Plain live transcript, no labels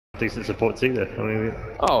decent supports either. I mean,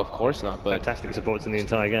 Oh, of course not, but fantastic supports in the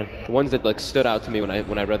entire game. the ones that like stood out to me when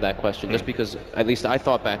I read that question, just because at least I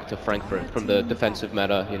thought back to Frankfurt from the defensive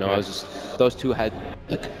meta. You know, I was just, those two had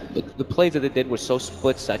like, the plays that they did were so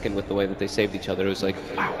split second with the way that they saved each other. It was like,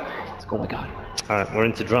 wow, oh my god. All right, we're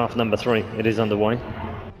into draft number 3. It is underway,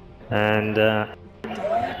 and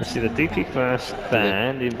let's see the DP first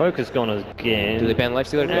ban. The Invoker's gone again. Do they ban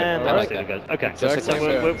Lifestealer? Good. And I like Lifestealer that. goes. Okay, Just so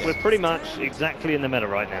like we're pretty much exactly in the meta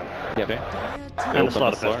right now. Yeah. Okay. And the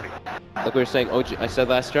slaughter first. Like we were saying, OG. I said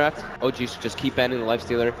last draft, OG should just keep banning the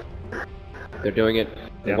Lifestealer. They're doing it.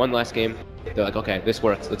 They won last game. They're like, okay, this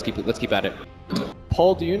works. Let's keep at it.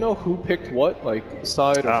 Paul, do you know who picked what, like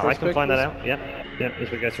side or first I can pick? find that out. Yep.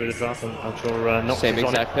 As we go through the draft, I'm sure Nox Same is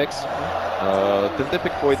on exact it. picks. Didn't they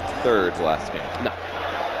pick Void third last game? No.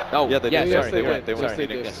 Oh, Yeah, they yeah, did. sorry, They went. went Sorry,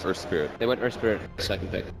 Phoenix or Spirit. They went Earth Spirit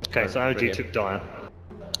second pick. Okay, so OG Brilliant. took Dire.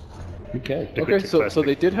 Okay. Liquid Okay, took so first so pick.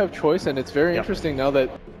 they did have choice, and it's very interesting now that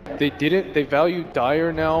they value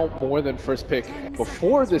Dire now more than first pick.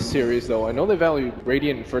 Before this series, though, I know they value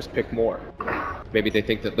Radiant and first pick more. Maybe they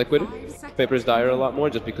think that Liquid favors Dire a lot more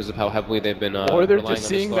just because of how heavily they've been Or they're relying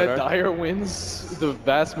just on the seeing that slaughter. Dire wins the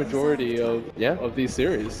vast majority of these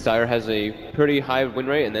series. Dire has a pretty high win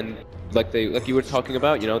rate, and then like you were talking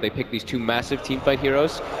about, you know, they pick these two massive teamfight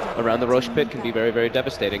heroes around the Roche pit, can be very, very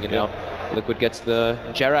devastating, and now Liquid gets the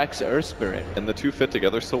Jerax Earth Spirit. And the two fit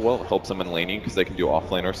together so well. It helps them in laning because they can do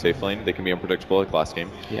offlane or safe lane. They can be unpredictable like last game.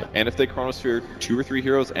 Yeah. And if they Chronosphere 2 or 3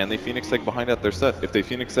 heroes and they Phoenix Egg behind it, they're set. If they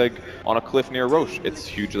Phoenix Egg on a cliff near Roche, it's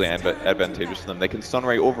hugely advantageous to them. They can stun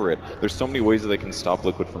right over it. There's so many ways that they can stop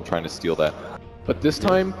Liquid from trying to steal that. But this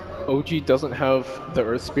time, OG doesn't have the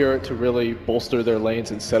Earth Spirit to really bolster their lanes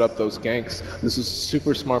and set up those ganks. This is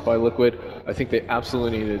super smart by Liquid. I think they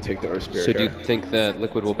absolutely need to take the Earth Spirit. So do you think that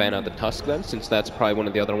Liquid will ban out the Tusk then, since that's probably one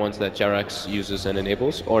of the other ones that Jerax uses and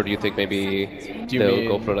enables? Or do you think maybe they'll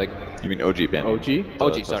go for like... You mean OG ban? OG?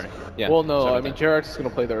 OG, sorry. Yeah. Well, no, sorry I mean, Jerax is going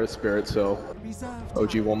to play the Earth Spirit, so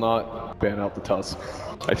OG will not ban out the Tusk.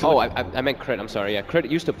 I meant Crit, I'm sorry. Yeah, Crit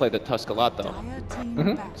used to play the Tusk a lot though.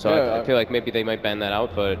 So Yeah, I feel like maybe they might ban that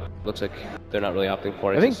out, but looks like they're not really opting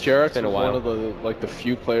for it. I think It's Jerax been is a while. one of the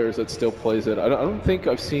few players that still plays it. I don't think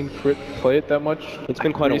I've seen Crit play it that much. It's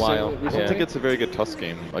been quite a while. I don't think it's a very good Tusk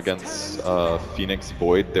game against Phoenix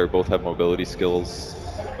Void. They both have mobility skills.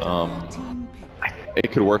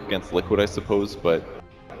 It could work against Liquid, I suppose, but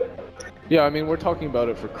Yeah, I mean, we're talking about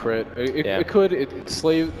it for Crit. It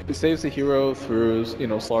saves the hero through, you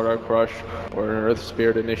know, Slaughter Crush or an Earth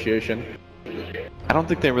Spirit initiation. I don't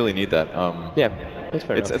think they really need that. Yeah, that's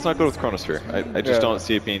fair enough. It's not good with Chronosphere. I just don't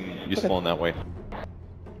see it being useful in that way.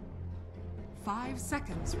 5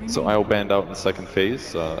 seconds remaining. So IO banned out in the second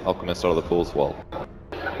phase, Alchemist out of the pool as well.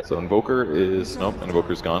 So Invoker is, nope,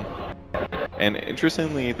 Invoker's gone. And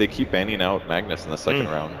interestingly, they keep banning out Magnus in the second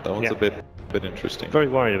round. That one's a bit interesting. Very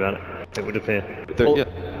worried about it, it would appear.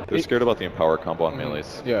 They're scored about the Empower combo on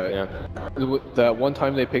melees. Yeah. That one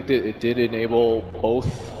time they picked it, it did enable both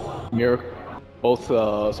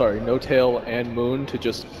No Tail and Moon to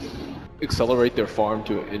just accelerate their farm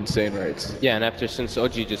to insane rates. Yeah, and since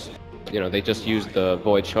OG just, you know, they just used the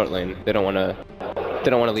Void short lane, they don't want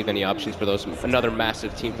to leave any options for those. Another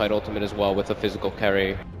massive teamfight ultimate as well with a physical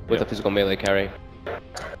carry, with a physical melee carry.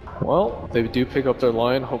 Well, they do pick up their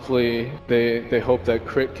line. Hopefully, they hope that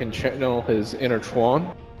Crit can channel his inner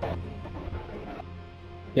Tron.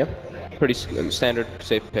 Yep, pretty standard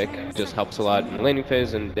safe pick. Just helps a lot in the laning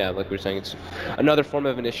phase, and yeah, like we were saying, it's another form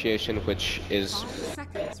of initiation, which is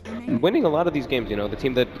winning a lot of these games. You know, the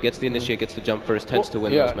team that gets the initiate, gets the jump first, tends to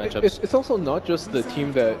win those matchups. It's also not just the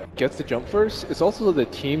team that gets the jump first. It's also the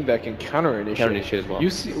team that can counter initiate. Counter initiate as well.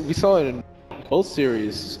 We saw it in both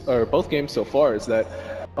series or both games so far. Is that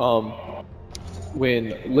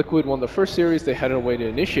when Liquid won the first series, they had a way to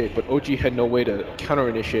initiate, but OG had no way to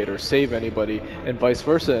counter-initiate or save anybody, and vice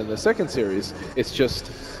versa in the second series. It's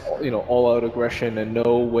just, you know, all-out aggression and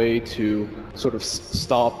no way to sort of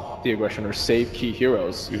stop the aggression or save key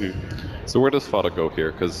heroes. So where does Fada go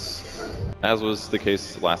here? Because as was the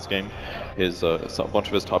case last game, a bunch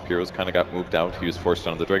of his top heroes kind of got moved out. He was forced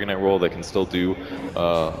onto the Dragon Knight role. They can still do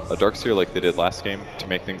a Darkseer like they did last game to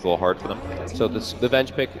make things a little hard for them. So the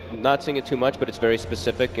Venge pick, not seeing it too much, but it's very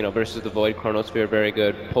specific, you know, versus the Void, Chronosphere, very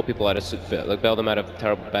good. Pull people out of, like, bail them out of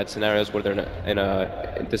terrible bad scenarios where they're in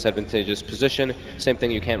a disadvantageous position. Same thing,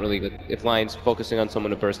 you can't really, if Lion's focusing on someone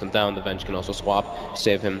to burst them down, the Venge can also swap,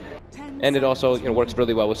 save him. And it also, you know, works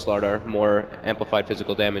really well with Slardar, more amplified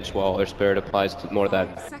physical damage, while their Spirit applies to more of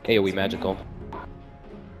that AoE magical.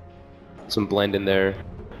 Some blend in there,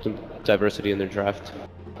 some diversity in their draft.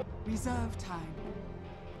 Reserve time.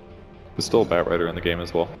 There's still a Batrider in the game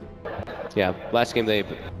as well. Yeah, last game it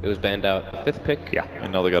was banned out. 5th pick. Yeah.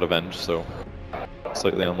 And now they got Avenge, so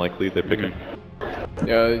slightly unlikely they pick him.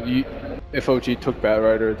 Yeah, if OG took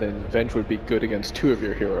Batrider, then Venge would be good against 2 of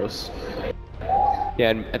your heroes.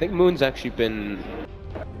 Yeah, and I think Moon's actually been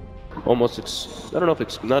almost, I don't know if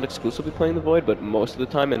it's not exclusively playing the Void, but most of the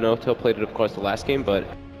time. And Notel played it, of course, the last game, but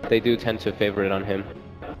they do tend to favor it on him,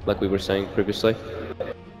 like we were saying previously.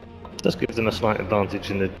 Does give them a slight advantage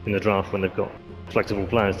in the draft when they've got flexible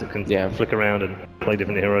players that can flick around and play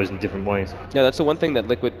different heroes in different ways. Yeah, that's the one thing that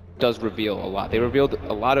Liquid does reveal a lot. They revealed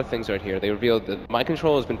a lot of things right here. They revealed that Mind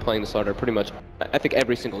Control has been playing the starter pretty much, I think,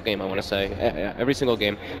 every single game, I want to say. Every single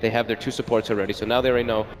game. They have their 2 supports already, so now they already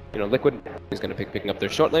know, Liquid is going to be picking up their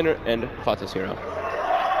short laner and Fata's hero.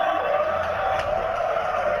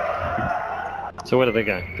 So where do they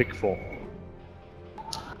go? Pick 4.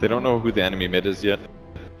 They don't know who the enemy mid is yet,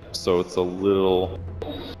 so it's a little...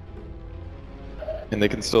 And they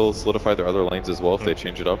can still solidify their other lanes as well if they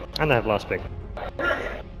change it up. And they have last pick.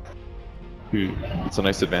 It's a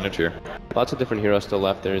nice advantage here. Lots of different heroes still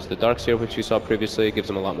left. There's the Darkseer, which you saw previously. It gives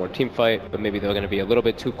them a lot more team fight, but maybe they're going to be a little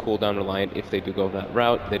bit too cooldown reliant if they do go that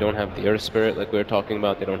route. They don't have the Earth Spirit like we were talking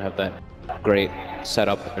about. They don't have that great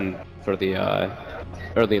setup and for the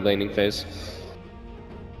early laning phase.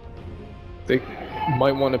 They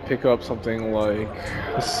might want to pick up something like...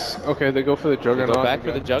 Okay, they go for the Juggernaut. They go back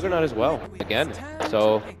for the Juggernaut as well, again.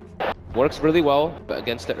 So, works really well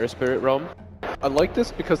against the Earth Spirit roam. I like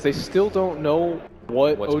this because they still don't know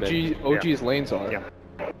what OG's lanes are.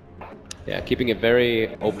 Yeah, keeping it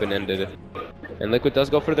very open-ended. And Liquid does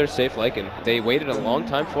go for their safe Lycan. They waited a long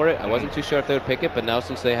time for it. I wasn't too sure if they would pick it, but now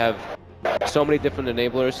since they have so many different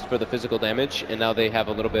enablers for the physical damage, and now they have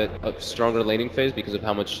a little bit of stronger laning phase because of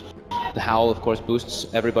how much the Howl, of course,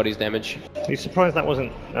 boosts everybody's damage. Are you surprised that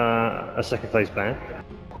wasn't a second phase ban?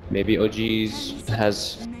 Maybe OG's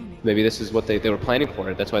has... Maybe this is what they were planning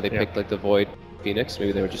for it. That's why they picked like the Void Phoenix.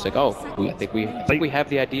 Maybe they were just like, oh, I think we have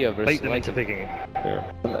the idea versus bait them into picking it.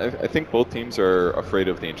 Yeah. I think both teams are afraid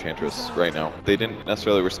of the Enchantress right now. They didn't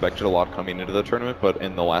necessarily respect it a lot coming into the tournament, but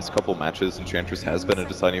in the last couple matches, Enchantress has been a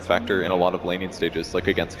deciding factor in a lot of laning stages. Like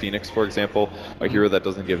against Phoenix, for example, a hero that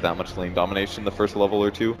doesn't give that much lane domination the first level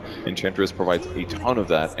or 2, Enchantress provides a ton of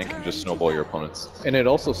that and can just snowball your opponents. And it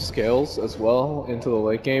also scales as well into the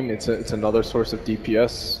late game. It's another source of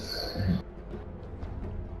DPS.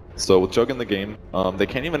 So with Jug in the game, they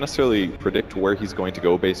can't even necessarily predict where he's going to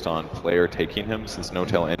go based on player taking him, since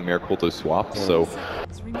Notel and Miracle do swap. So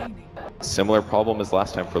similar problem as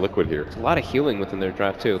last time for Liquid here. There's a lot of healing within their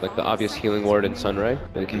draft too, like the obvious healing ward and Sunray.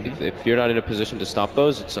 Like if you're not in a position to stop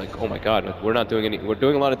those, it's like, oh my god, like, we're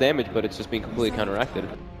doing a lot of damage, but it's just being completely counteracted.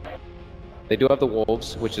 They do have the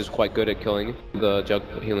Wolves, which is quite good at killing the Jug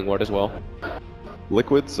healing ward as well.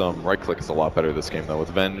 Liquid's right click is a lot better this game though, with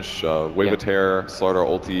Venge, Wave of Terror, Slaughter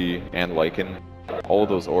Ulti, and Lycan. All of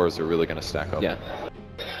those auras are really going to stack up. Yeah.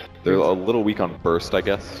 They're a little weak on burst, I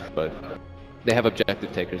guess, but... They have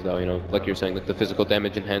objective takers though, like you're saying, like the physical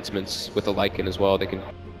damage enhancements with the Lycan as well. They can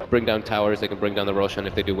bring down towers, they can bring down the Roshan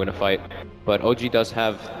if they do win a fight. But OG does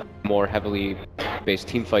have more heavily based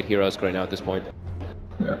teamfight heroes right now at this point.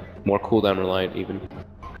 Yeah. More cooldown reliant even.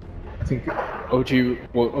 I think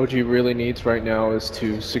what OG really needs right now is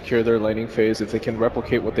to secure their laning phase. If they can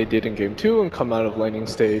replicate what they did in Game 2 and come out of laning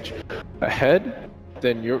stage ahead,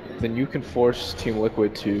 then you can force Team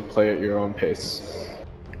Liquid to play at your own pace.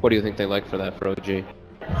 What do you think they like for that for OG?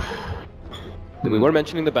 We were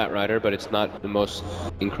mentioning the Batrider, but it's not the most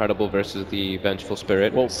incredible versus the Vengeful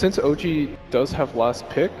Spirit. Well, since OG does have last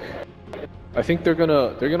pick, I think they're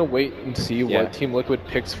gonna wait and see what Team Liquid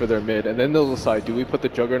picks for their mid, and then they'll decide: do we put the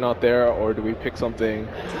Juggernaut there, or do we pick something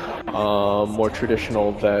more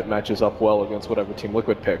traditional that matches up well against whatever Team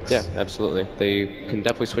Liquid picks? Yeah, absolutely. They can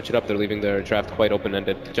definitely switch it up. They're leaving their draft quite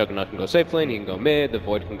open-ended. The Juggernaut can go safe lane, he can go mid, the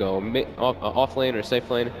Void can go off lane or safe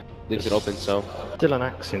lane. Leaves it open. So still an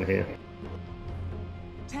axe in here.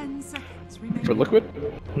 10 seconds remaining. For Liquid?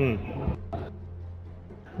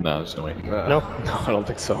 No, there's no way. No, I don't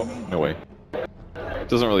think so. No way. It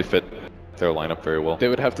doesn't really fit their lineup very well. They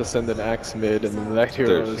would have to send an axe mid, and that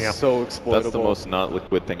hero is so exploitable. That's the most not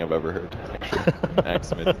Liquid thing I've ever heard, actually.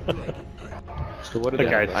 Axe mid. So what do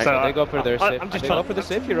they? Okay, so they go for their safe. I'm just they trying go for the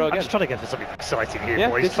safe hero again. I'm just trying to get for something exciting here, Yeah,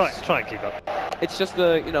 boys. Try and keep up. It's just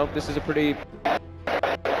this is a pretty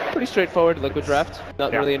pretty straightforward Liquid draft.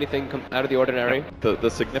 Not really anything out of the ordinary. The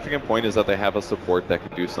significant point is that they have a support that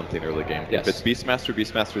can do something early game. Yes. If it's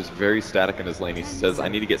Beastmaster is very static in his lane. He says, I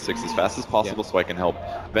need to get 6 as fast as possible so I can help.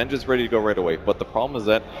 Venge is ready to go right away, but the problem is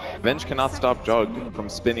that Venge cannot stop Jug from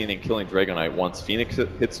spinning and killing Dragonite once Phoenix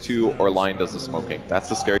hits 2 or Lion does the smoking. That's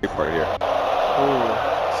the scary part here.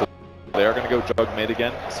 So they are going to go Jug mid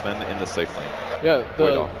again, Sven in the safe lane. Yeah,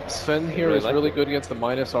 the Sven here is really good against the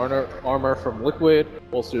minus armor from Liquid,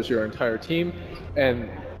 bolsters your entire team, and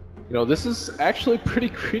you know, this is actually pretty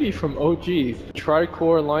greedy from OG.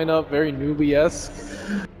 Tri-core lineup, very newbie-esque.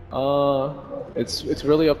 It's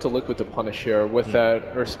really up to Liquid to punish here with that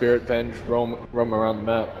Earth Spirit Venge roam around the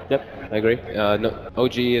map. Yep, I agree.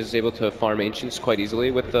 OG is able to farm Ancients quite easily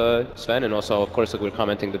with Sven, and also, of course, like we were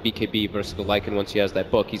commenting, the BKB versus the Lycan, once he has that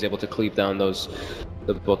book, he's able to cleave down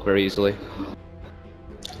the book very easily.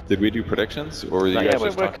 Did we do predictions, or you guys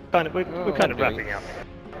just talk? We're kind of wrapping up.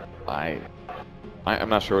 I'm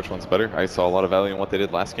not sure which one's better. I saw a lot of value in what they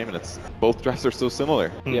did last game, and it's both drafts are so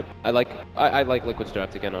similar. Yep, I like Liquid's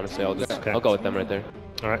draft again. Honestly, I'll go with them right there.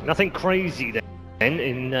 All right, nothing crazy then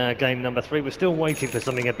in game number 3. We're still waiting for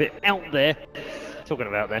something a bit out there. Talking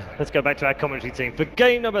about there, let's go back to our commentary team for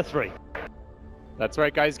game number 3. That's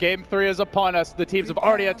right, guys. Game 3 is upon us. The teams have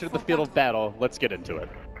already entered the field of battle. Let's get into it.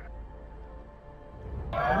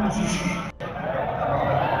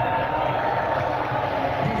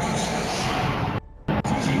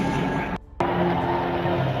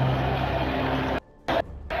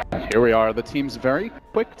 Here we are. The team's very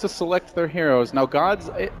quick to select their heroes. Now, Gods,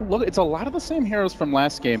 look, it's a lot of the same heroes from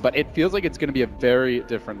last game, but it feels like it's going to be a very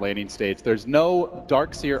different laning stage. There's no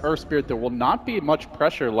Darkseer, Earth Spirit. There will not be much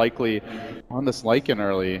pressure likely on this Lycan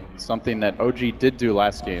early, something that OG did do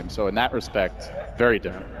last game. So in that respect, very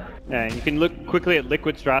different. Yeah, and you can look quickly at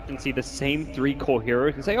Liquid's draft and see the same 3 core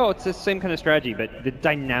heroes and say, oh, it's the same kind of strategy, but the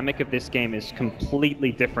dynamic of this game is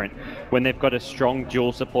completely different when they've got a strong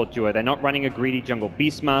dual support duo. They're not running a greedy jungle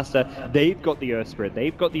Beastmaster, they've got the Earth Spirit,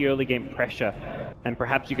 they've got the early game pressure, and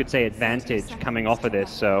perhaps you could say advantage coming off of this,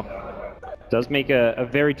 so it does make a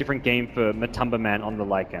very different game for Matumba Man on the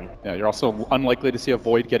Lycan. Yeah, you're also unlikely to see a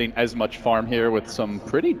Void getting as much farm here with some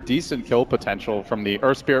pretty decent kill potential from the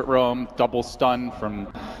Earth Spirit roam, double stun from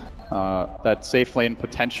that safe lane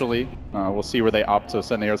potentially. We'll see where they opt to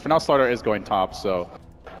send the arrows. For now, Slaughter is going top, so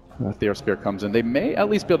if the Earth Spirit comes in, they may at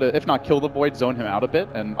least be able to, if not kill the Void, zone him out a bit,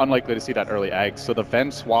 and unlikely to see that early egg. So the Ven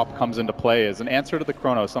swap comes into play as an answer to the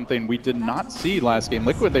Chrono, something we did not see last game.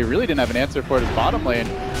 Liquid, they really didn't have an answer for it as bottom lane.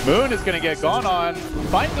 Moon is going to get gone on,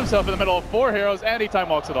 finds himself in the middle of 4 heroes, and he time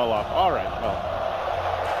walks it all off. All right,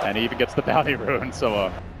 well. And he even gets the bounty rune,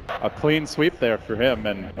 so a clean sweep there for him,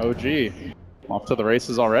 and OG off to the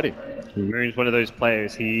races already. Moon's one of those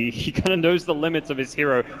players. He kind of knows the limits of his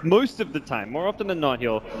hero most of the time. More often than not,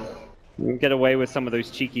 he'll get away with some of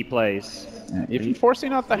those cheeky plays. Yeah, even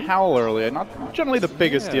forcing out the Howl early, not generally the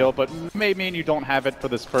biggest deal, but may mean you don't have it for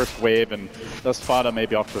this first wave, and thus Fada may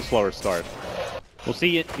be off to a slower start. We'll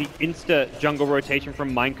see the insta jungle rotation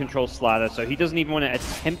from Mind Control Slider, so he doesn't even want to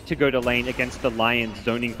attempt to go to lane against the Lion's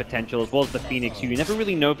zoning potential, as well as the Phoenix, who you never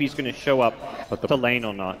really know if he's going to show up to lane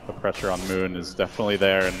or not. The pressure on Moon is definitely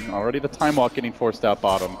there, and already the Time Walk getting forced out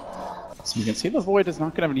bottom. So you can see the Void is not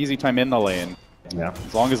going to have an easy time in the lane. Yeah.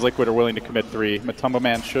 As long as Liquid are willing to commit 3, Matumba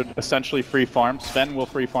Man should essentially free farm. Sven will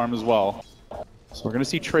free farm as well. So we're going to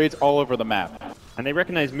see trades all over the map. And they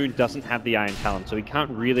recognize Moon doesn't have the Iron Talon, so he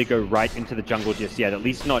can't really go right into the jungle just yet, at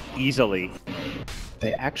least not easily.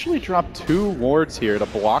 They actually dropped 2 wards here to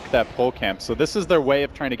block that pole camp, so this is their way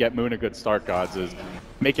of trying to get Moon a good start, Gods, is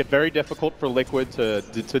make it very difficult for Liquid to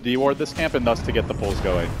deward this camp and thus to get the pulls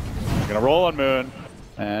going. They're going to roll on Moon,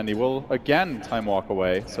 and he will again time walk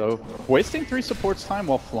away. So wasting 3 supports time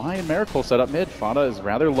while Fly and Miracle set up mid. Fada is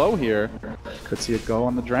rather low here. Could see it go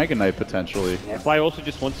on the Dragon Knight potentially. Yeah, Fly also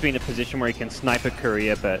just wants to be in a position where he can snipe a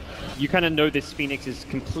courier, but you kind of know this Phoenix is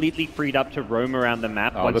completely freed up to roam around the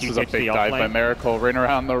map once this you is get a to the big dive by Miracle, right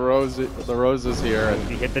around the roses here. And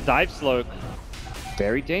he hit the dive slope.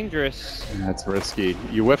 Very dangerous. That's risky.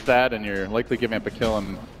 You whiff that and you're likely giving up a kill,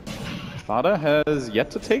 and Fada has yet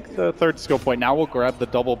to take the 3rd skill point. Now we'll grab the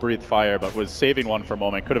double breathe fire, but was saving one for a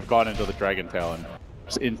moment. Could have gone into the Dragon Tail and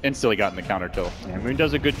instantly gotten the counter kill. Yeah, Moon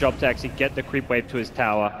does a good job to actually get the creep wave to his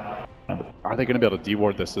tower. Are they going to be able to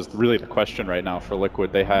deward this is really the question right now for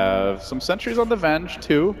Liquid. They have some sentries on the Venge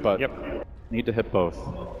too, but need to hit both.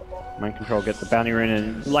 Mind Control gets the bounty rune,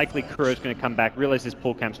 and likely Kuro's going to come back, realize his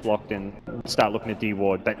pull camp's blocked, and start looking to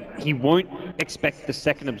deward. But he won't expect the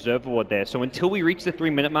 2nd Observer Ward there, so until we reach the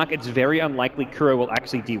 3-minute mark, it's very unlikely Kuro will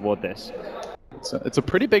actually deward this. It's a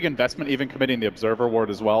pretty big investment, even committing the Observer Ward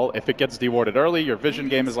as well. If it gets dewarded early, your vision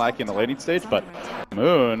game is lacking in the laning stage, but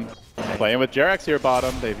Moon playing with Jerax here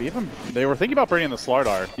bottom. They were thinking about bringing the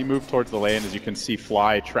Slardar. He moved towards the lane, as you can see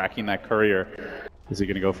Fly tracking that courier. Is he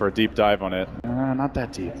going to go for a deep dive on it? Not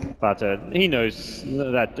that deep. But he knows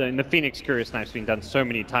that in the Phoenix Courier Snipe's been done so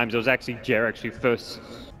many times. It was actually Jerax who first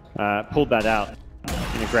pulled that out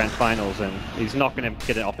in the Grand Finals, and he's not going to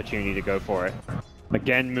get an opportunity to go for it.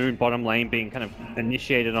 Again, Moon bottom lane being kind of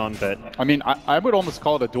initiated on, but... I mean, I would almost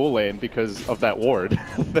call it a dual lane because of that ward.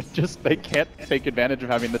 They can't take advantage of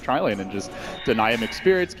having the tri-lane and just deny him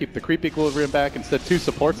experience, keep the creep equilibrium back. Instead, 2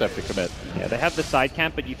 supports have to commit. Yeah, they have the side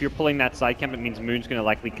camp, but if you're pulling that side camp, it means Moon's going to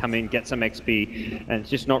likely come in, get some XP, and it's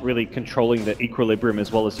just not really controlling the equilibrium as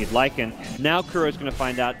well as you'd like. And now Kuro's going to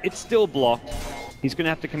find out it's still blocked. He's going to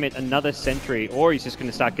have to commit another sentry, or he's just going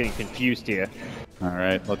to start getting confused here. All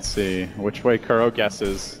right, let's see which way Kuro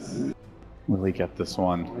guesses. Will he get this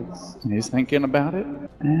one? He's thinking about it,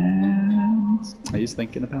 and he's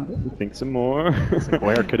thinking about it. Think some more.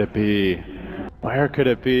 Where could it be? Where could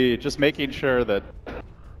it be? Just making sure that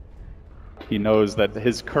he knows that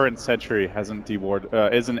his current sentry isn't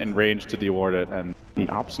in range to deward it, and he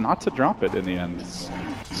opts not to drop it in the end.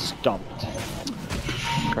 Stumped.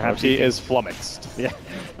 Perhaps he is flummoxed. Yeah,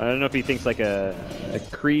 I don't know if he thinks like a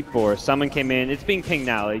creep or someone came in. It's being pinged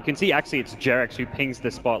now. You can see actually it's Jerax who pings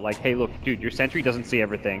the spot like, hey, look, dude, your sentry doesn't see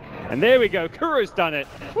everything. And there we go. Kuro's done it.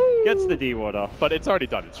 Woo! Gets the D-ward off. But it's already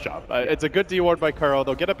done its job. It's a good D-ward by Kuro.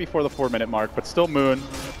 They'll get it before the 4-minute mark, but still Moon.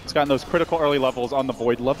 He's gotten those critical early levels on the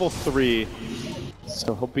Void, level 3.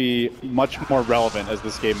 So he'll be much more relevant as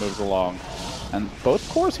this game moves along. And both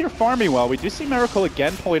cores here farming well. We do see Miracle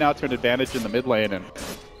again pulling out to an advantage in the mid lane, and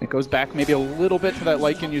it goes back maybe a little bit to that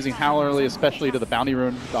Lycan using Howl early, especially to the Bounty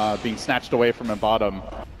Rune being snatched away from him bottom.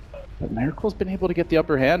 But Miracle's been able to get the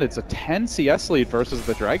upper hand. It's a 10 CS lead versus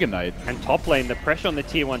the Dragon Knight. And top lane, the pressure on the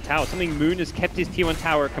tier 1 tower. Something Moon has kept his tier 1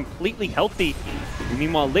 tower completely healthy.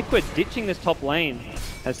 Meanwhile, Liquid ditching this top lane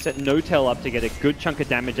has set No-Tail up to get a good chunk of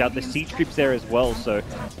damage out. The siege creep's there as well, so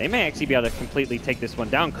they may actually be able to completely take this one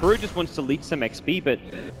down. Kuro just wants to leech some XP, but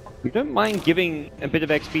we don't mind giving a bit of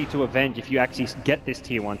XP to Avenge if you actually get this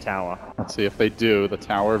tier 1 tower. Let's see if they do. The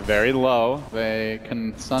tower very low. They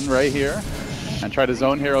can stun right here and try to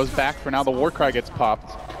zone heroes back. For now, the Warcry gets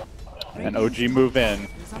popped, and OG move in.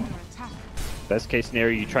 Best case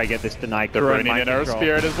scenario, you try to get this denied. They're bringing in Earth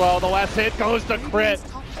Spirit as well. The last hit goes to crit.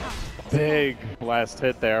 Big last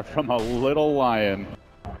hit there from a little Lion,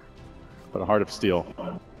 but a Heart of Steel.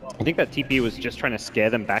 I think that TP was just trying to scare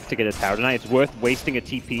them back to get a tower deny. It's worth wasting a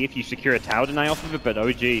TP if you secure a tower deny off of it, but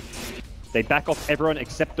OG, they back off everyone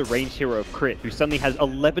except the ranged hero of Crit, who suddenly has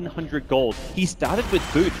 1100 gold. He started with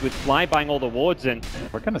boots, with Fly buying all the wards, and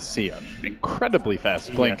we're going to see an incredibly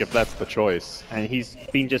fast blink if that's the choice. And he's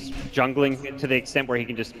been just jungling to the extent where he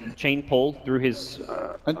can just chain pull through his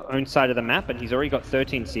own side of the map, and he's already got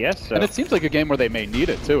 13 CS. So. And it seems like a game where they may need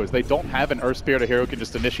it too, is they don't have an Earth Spirit, a hero who can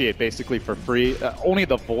just initiate basically for free. Only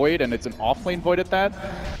the Void, and it's an off-lane Void at that.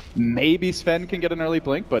 Maybe Sven can get an early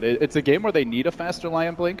blink, but it's a game where they need a faster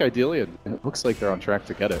Lion blink, ideally. It looks like they're on track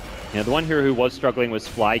to get it. Yeah, the one hero who was struggling was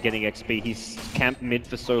Fly getting XP. He's camped mid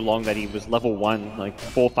for so long that he was level 1, like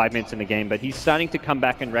 4 or 5 minutes in the game, but he's starting to come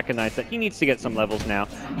back and recognize that he needs to get some levels now.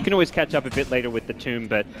 You can always catch up a bit later with the Tomb,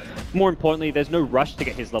 but more importantly, there's no rush to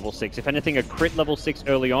get his level 6. If anything, a crit level 6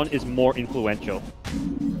 early on is more influential.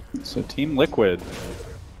 So Team Liquid,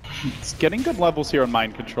 it's getting good levels here on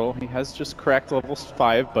Mind Control. He has just cracked level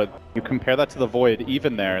 5, but you compare that to the Void,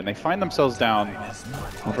 even there, and they find themselves down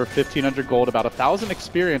over 1,500 gold, about 1,000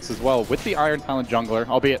 experience as well, with the Iron Talent jungler,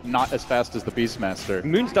 albeit not as fast as the Beastmaster.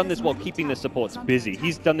 Moon's done this while keeping the supports busy.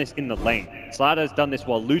 He's done this in the lane. Slada's done this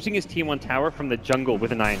while losing his tier 1 tower from the jungle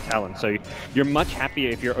with an Iron Talent. So you're much happier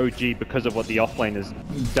if you're OG because of what the offlane has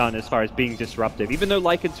done as far as being disruptive. Even though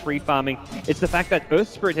Lycan's free farming, it's the fact that Earth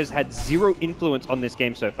Spirit has had 0 influence on this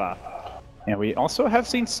game so far. And we also have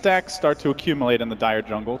seen stacks start to accumulate in the Dire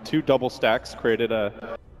jungle. 2 double stacks created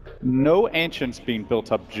no Ancients being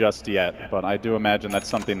built up just yet, but I do imagine that's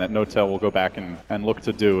something that No-Tail will go back and look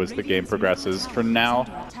to do as the game progresses. For now,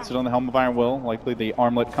 sit on the Helm of Iron Will, likely the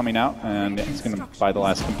armlet coming out, and he's going to buy the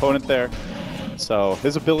last component there. So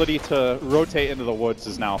his ability to rotate into the woods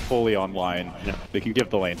is now fully online. Yeah. They can give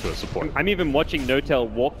the lane to a support. I'm even watching No-Tail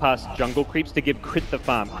walk past jungle creeps to give Crit the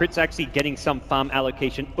farm. Crit's actually getting some farm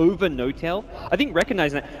allocation over No-Tail. I think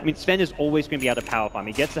recognizing that, I mean, Sven is always going to be able to power farm.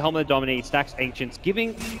 He gets the Helmet of Dominate, he stacks Ancients.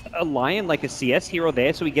 Giving a Lion like a CS hero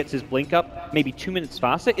there so he gets his blink up maybe 2 minutes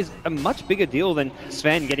faster is a much bigger deal than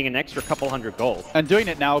Sven getting an extra couple hundred gold. And doing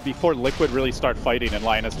it now before Liquid really start fighting and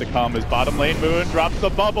Lion has to come. His bottom lane Moon drops the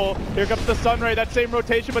bubble. Here comes the Sunray Sorry, that same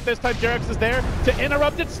rotation, but this time Jarex is there to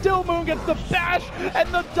interrupt it. Still Moon gets the bash, and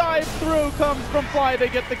the dive through comes from Fly. They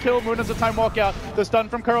get the kill. Moon has a time walkout. The stun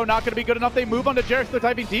from Kuro not going to be good enough. They move on to Jarex. They're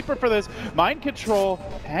diving deeper for this. Mind Control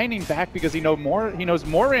hanging back because he knows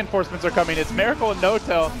more reinforcements are coming. It's Miracle and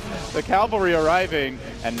No-Tail, the cavalry arriving,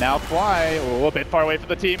 and now Fly a little bit far away from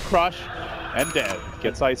the team. Crush and dead.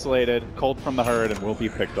 Gets isolated, cold from the herd, and will be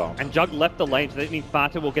picked off. And Jug left the lane, so that means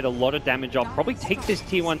Fata will get a lot of damage off. Probably take this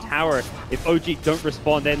tier 1 tower if OG don't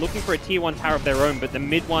respond. They're looking for a tier 1 tower of their own, but the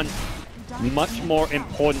mid one, much more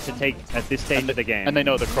important to take at this stage of the game. And they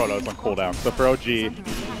know the Chrono's on cooldown. So for OG,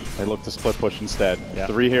 they look to split push instead. Yeah.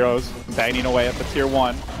 3 heroes banging away at the tier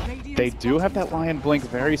 1. They do have that Lion Blink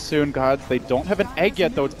very soon, gods. They don't have an egg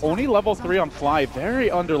yet, though. It's only level 3 on Fly.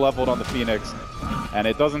 Very under-leveled on the Phoenix. And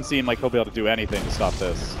it doesn't seem like he'll be able to do anything to stop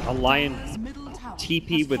this. A Lion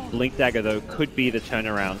TP with Blink Dagger, though, could be the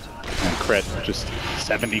turnaround. And crit, just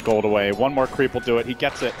 70 gold away. One more creep will do it. He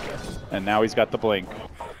gets it. And now he's got the Blink.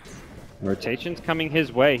 Rotation's coming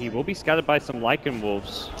his way. He will be scattered by some Lycan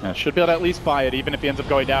Wolves. Yeah, should be able to at least buy it, even if he ends up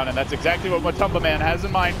going down. And that's exactly what Matumba Man has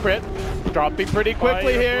in mind. Crit, dropping pretty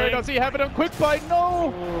quickly here. Does he have it on quick buy?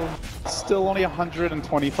 No! Still only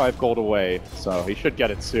 125 gold away. So he should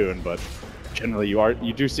get it soon, but generally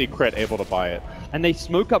you do see Crit able to buy it. And they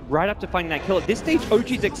smoke up right after finding that kill. At this stage,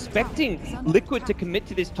 OG's expecting Liquid to commit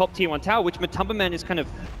to this top tier 1 tower, which Matumba Man is kind of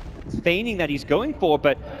feigning that he's going for,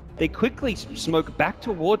 but they quickly smoke back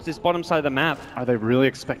towards this bottom side of the map. Are they really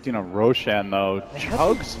expecting a Roshan, though?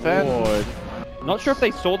 Chugs Fed. Not sure if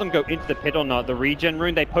they saw them go into the pit or not. The regen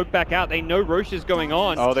rune, they poke back out. They know Roche is going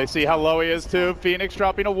on. Oh, they see how low he is, too. Phoenix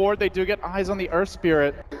dropping a ward. They do get eyes on the Earth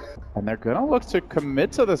Spirit. And they're going to look to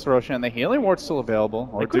commit to this Roshan. The healing ward's still available,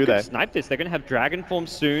 or do they? Snipe this. They're going to have Dragon Form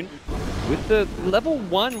soon with the level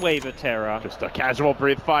 1 Wave of Terror. Just a casual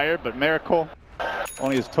breathe fire, but Miracle.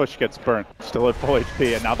 Only his tush gets burnt. Still at full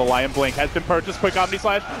HP, and now the Lion Blink has been purchased. Quick Omni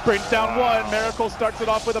Slash brings down one. Miracle starts it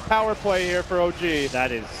off with a power play here for OG.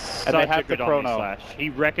 That is such a good Omni Slash. He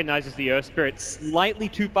recognizes the Earth Spirit slightly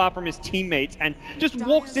too far from his teammates and just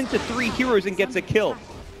walks into 3 heroes and gets a kill.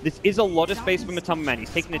 This is a lot of space for Matumba Man.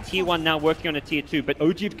 He's taking a tier 1 now, working on a tier 2, but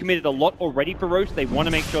OG have committed a lot already for Roche. They want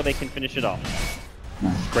to make sure they can finish it off.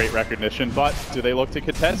 Great recognition, but do they look to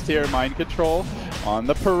contest here? Mind Control on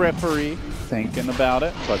the periphery, thinking about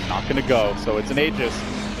it, but not going to go. So it's an Aegis.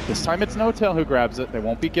 This time it's No-Tail who grabs it. They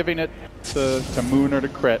won't be giving it to Moon or to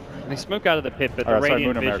Crit. They smoke out of the pit, but the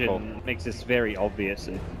Radiant Vision makes this very obvious.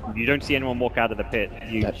 If you don't see anyone walk out of the pit,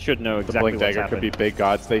 you should know exactly what's happening. The Blink Dagger could be big,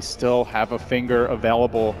 gods. They still have a finger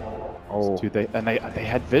available. Oh, dude, they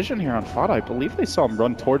had vision here on Fada. I believe they saw him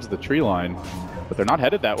run towards the tree line, but they're not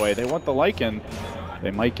headed that way. They want the Lycan. They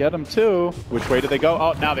might get him too. Which way do they go?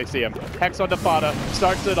 Oh, now they see him. Hex on Fada,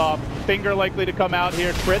 starts it off. Finger likely to come out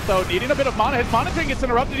here. Crit though, needing a bit of mana. His mana chain gets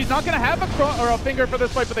interrupted. He's not going to have a finger for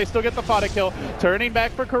this fight, but they still get the Fada kill. Turning back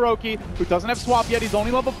for Kuroki, who doesn't have swap yet. He's only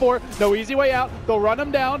level 4. No easy way out. They'll run him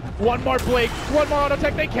down. One more Blink, one more auto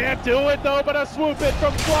tech. They can't do it though, but a swoop it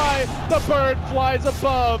from Fly. The bird flies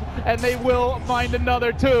above, and they will find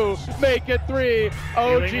another 2. Make it 3.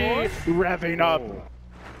 OG revving up.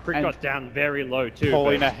 Crit got down very low too.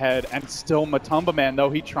 Pulling ahead, and still Matumba Man, though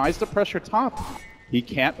he tries to pressure top. He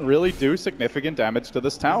can't really do significant damage to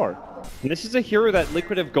this tower. And this is a hero that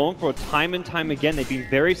Liquid have gone for time and time again. They've been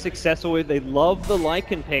very successful with. They love the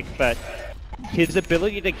Lycan pick, but his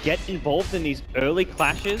ability to get involved in these early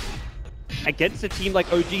clashes against a team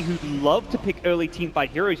like OG who love to pick early teamfight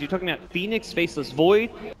heroes. You're talking about Phoenix, Faceless Void.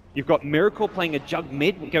 You've got Miracle playing a Jug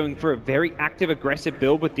mid, going for a very active, aggressive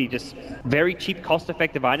build with the just very cheap,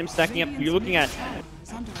 cost-effective items stacking up. You're looking at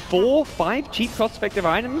 4, 5 cheap, cost-effective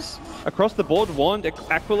items across the board. Wand,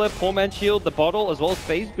 Aquila, Poor Man's Shield, the Bottle, as well as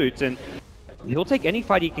Phase Boots. And he'll take any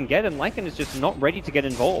fight he can get, and Lycan is just not ready to get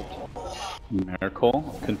involved.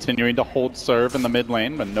 Miracle continuing to hold serve in the mid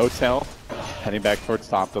lane, but No-Tail heading back towards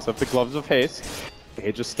top. Does have the Gloves of Haste.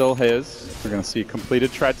 Gage is still his. We're going to see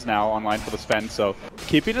completed treads now online for the spend, so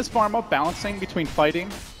keeping his farm up, balancing between fighting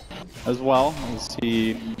as well, as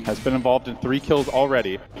he has been involved in 3 kills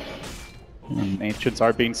already. And Ancients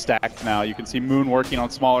are being stacked now. You can see Moon working on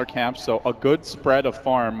smaller camps, so a good spread of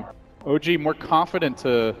farm. OG more confident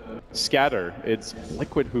to scatter. It's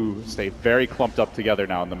Liquid who stay very clumped up together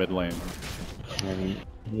now in the mid lane. And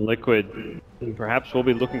Liquid perhaps will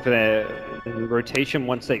be looking for their rotation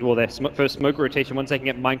once they, well, their first smoke rotation once they can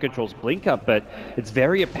get Mind Control's Blink up, but it's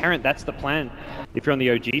very apparent that's the plan. If you're on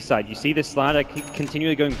the OG side, you see this slider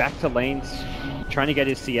continually going back to lanes, trying to get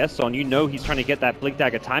his CS on. You know he's trying to get that Blink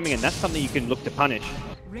Dagger timing, and that's something you can look to punish.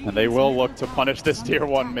 And they will look to punish this tier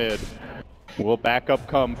 1 mid. Will backup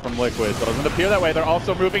come from Liquid? Doesn't appear that way. They're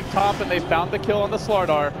also moving top, and they found the kill on the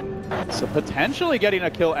Slardar. So potentially getting a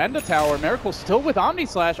kill and a tower. Miracle still with Omni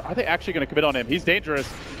Slash. Are they actually going to commit on him? He's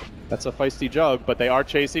dangerous. That's a feisty Jug, but they are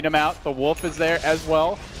chasing him out. The Wolf is there as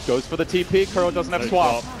well. Goes for the TP. Kuro doesn't have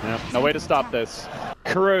swap. No way to stop this.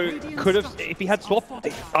 Kuro could have, if he had swap,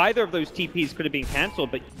 either of those TPs could have been cancelled,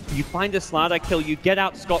 but you find a Slardar kill, you get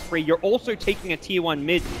out scot-free. You're also taking a tier 1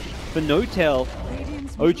 mid for no tail.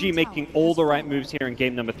 OG making all the right moves here in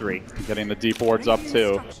game number 3. Getting the deep wards up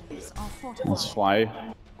too. Let's fly.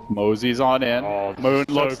 Mosey's on in. Oh, Moon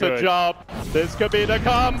so looks good. to jump. This could be the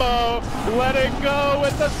combo. Let it go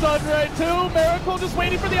with the Sunray too. Miracle just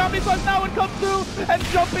waiting for the Omni Slash now and comes through and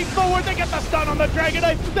jumping forward. They get the stun on the Dragon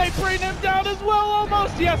Knight. They bring him down as well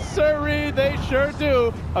almost. Yes, sirree. They sure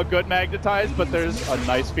do. A good magnetize, but there's a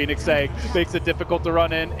nice Phoenix Egg. Makes it difficult to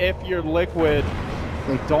run in if you're Liquid.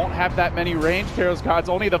 They don't have that many range Chaos Gods.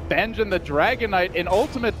 Only the Venge and the Dragon Knight in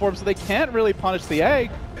ultimate form, so they can't really punish the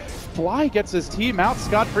Egg. Fly gets his team out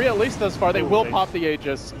scot-free, at least thus far. They will pop the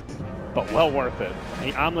Aegis, but well worth it.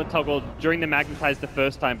 The armlet toggle during the magnetize the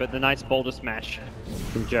first time, but the nice boulder smash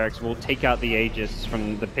from Jerix will take out the Aegis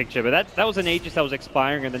from the picture. But that was an Aegis that was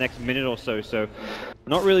expiring in the next minute or so, so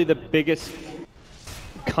not really the biggest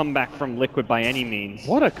comeback from Liquid by any means.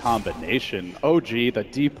 What a combination. OG, the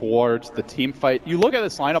deep wards, the team fight. You look at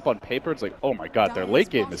this lineup on paper, it's like, oh my god, their late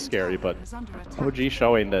game is scary, but OG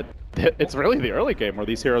showing that it's really the early game where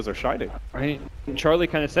these heroes are shining. Right. And Charlie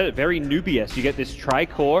kind of said it, very Nubius. You get this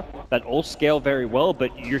tri-core that all scale very well,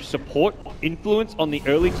 but your support influence on the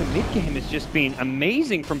early to mid game has just been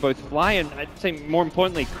amazing from both Fly and I'd say more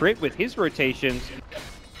importantly Crit with his rotations.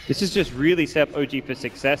 This has just really set up OG for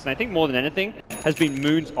success, and I think more than anything has been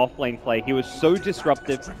Moon's offlane play. He was so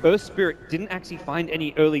disruptive. Earth Spirit didn't actually find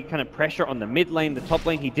any early kind of pressure on the mid lane, the top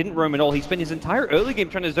lane. He didn't roam at all. He spent his entire early game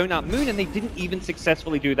trying to zone out Moon, and they didn't even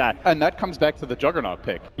successfully do that. And that comes back to the Juggernaut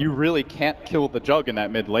pick. You really can't kill the Jug in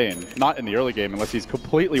that mid lane, not in the early game, unless he's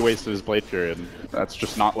completely wasted his blade period. That's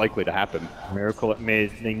just not likely to happen. Miracle at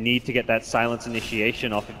mid. They need to get that silence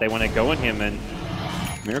initiation off if they want to go on him, and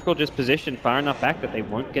Miracle just positioned far enough back that they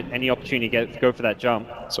won't get any opportunity to go for that jump.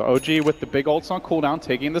 So OG with the big ults on cooldown,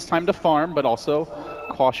 taking this time to farm, but also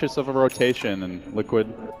cautious of a rotation, and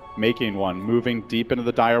Liquid making one, moving deep into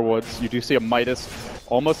the Dire Woods. You do see a Midas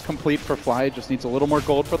almost complete for Fly, just needs a little more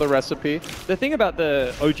gold for the recipe. The thing about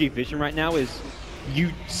the OG vision right now is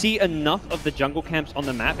you see enough of the jungle camps on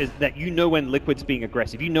the map is that you know when Liquid's being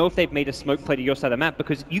aggressive. You know if they've made a smoke play to your side of the map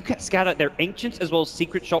because you can scout out their Ancients as well as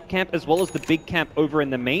Secret Shop camp as well as the big camp over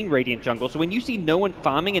in the main Radiant jungle. So when you see no one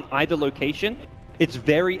farming in either location, it's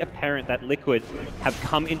very apparent that Liquid have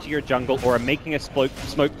come into your jungle or are making a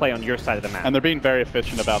smoke play on your side of the map. And they're being very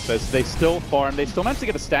efficient about this. They still farm, they still manage to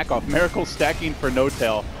get a stack off. Miracle stacking for no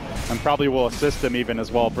tail, and probably will assist them even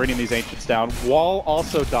as well, bringing these Ancients down while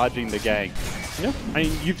also dodging the gank. Yeah, I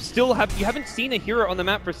mean, you haven't seen a hero on the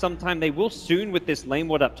map for some time. They will soon with this lane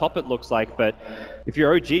ward up top, it looks like. But if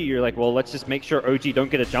you're OG, you're like, well, let's just make sure OG don't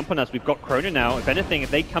get a jump on us. We've got Chrono now. If anything, if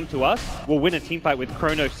they come to us, we'll win a team fight with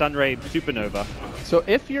Chrono, Sunray, Supernova. So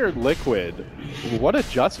if you're Liquid, what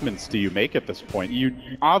adjustments do you make at this point? You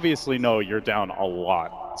obviously know you're down a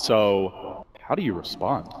lot. So how do you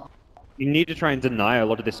respond? You need to try and deny a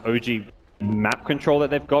lot of this OG map control that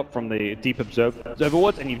they've got from the deep observer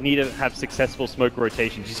wards, and you need to have successful smoke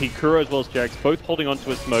rotations. You see Kuro as well as Jerix both holding onto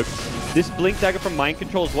a smoke. This Blink Dagger from Mind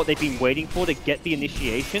Control is what they've been waiting for to get the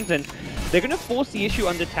initiations, and they're going to force the issue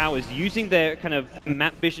under towers using their kind of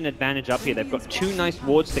map vision advantage up here. They've got two nice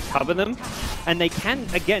wards to cover them, and they can,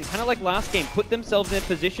 again, kind of like last game, put themselves in a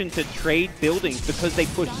position to trade buildings because they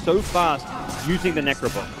push so fast using the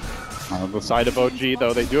Necrobook. On the side of OG,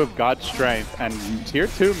 though, they do have God Strength, and Tier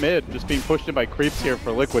 2 mid just being pushed in by creeps here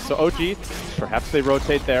for Liquid. So OG, perhaps they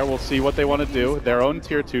rotate there. We'll see what they want to do. Their own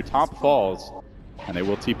Tier 2 top falls, and they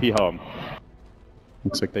will TP home.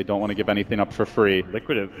 Looks like they don't want to give anything up for free.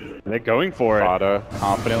 Liquid, they're going for it. Fada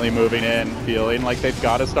confidently moving in, feeling like they've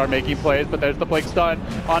got to start making plays, but there's the Blink stun.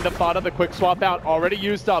 On to Fada, the quick swap out, already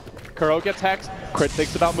used up. Kuro gets hexed. Crit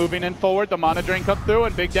thinks about moving in forward. The mana drain comes through,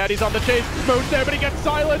 and Big Daddy's on the chase. Moon's there, but he gets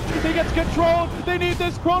silenced. He gets controlled. They need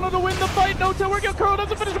this Chrono to win the fight. No tail work. Kuro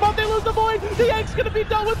doesn't finish him off. They lose the Void. The Egg's going to be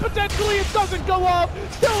dealt with potentially. It doesn't go off.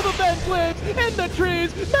 Still the Venge lives in the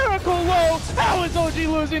trees. Miracle low. How is OG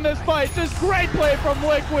losing this fight? Just great play from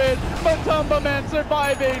Liquid. Matumba Man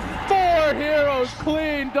surviving. 4 heroes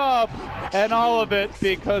cleaned up. And all of it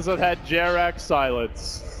because of that Jerax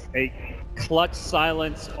silence. A clutch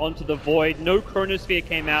silence onto the Void. No Chronosphere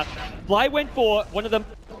came out. Fly went for one of the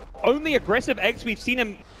only aggressive eggs we've seen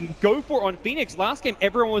him go for on Phoenix. Last game,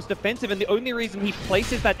 everyone was defensive, and the only reason he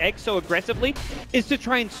places that egg so aggressively is to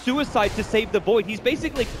try and suicide to save the Void. He's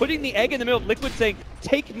basically putting the egg in the middle of Liquid, saying,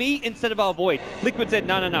 take me instead of our Void. Liquid said,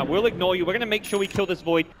 no, we'll ignore you. We're going to make sure we kill this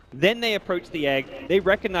Void. Then they approach the egg. They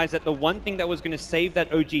recognize that the one thing that was going to save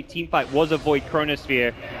that OG team fight was a Void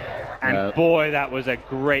Chronosphere. And boy, that was a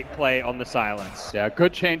great play on the silence. Yeah,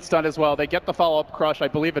 good chain stun as well. They get the follow-up crush, I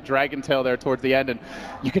believe a Dragon Tail there towards the end, and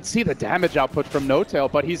you can see the damage output from No Tail,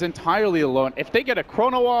 but he's entirely alone. If they get a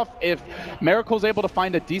Chrono off, if Miracle's able to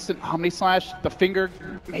find a decent Omni Slash, the finger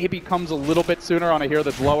maybe comes a little bit sooner on a hero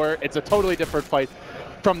that's lower. It's a totally different fight.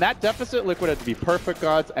 From that deficit, Liquid had to be perfect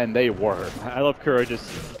gods, and they were. I love Kuro just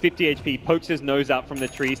 50 HP, pokes his nose out from the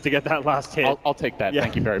trees to get that last hit. I'll take that,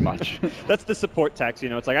 thank you very much. That's the support tax, you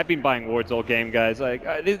know. It's like, I've been buying wards all game, guys. Like,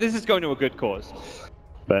 this is going to a good cause.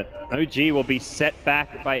 But OG will be set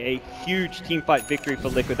back by a huge teamfight victory for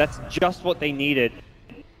Liquid. That's just what they needed.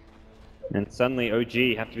 And suddenly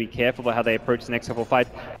OG have to be careful about how they approach the next couple of fights.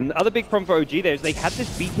 And the other big problem for OG there is they had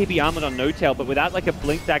this BKB armored on No Tail, but without like a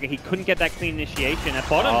Blink Dagger, he couldn't get that clean initiation at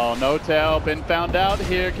bottom. Oh, No Tail been found out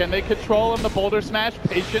here. Can they control him? The Boulder Smash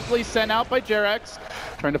patiently sent out by Jerax,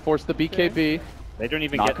 trying to force the BKB. They don't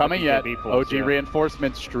even Not get coming the yet. BKB force, OG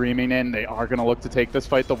reinforcements streaming in. They are going to look to take this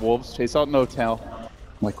fight. The Wolves chase out No Tail.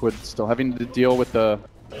 Liquid still having to deal with the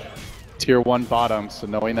tier 1 bottom, so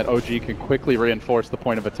knowing that OG can quickly reinforce the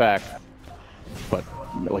point of attack. But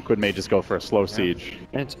Liquid may just go for a slow siege.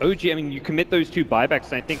 And it's OG, I mean, you commit those 2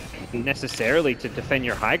 buybacks, I think, necessarily to defend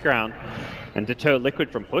your high ground and deter Liquid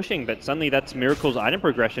from pushing, but suddenly that's Miracle's item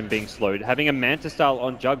progression being slowed. Having a Manta style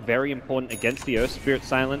on Jug, very important against the Earth Spirit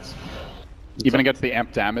Silence. Even against the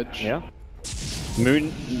amp damage. Yeah.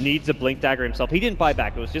 Moon needs a Blink Dagger himself. He didn't buy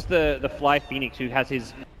back. It was just the Fly Phoenix who has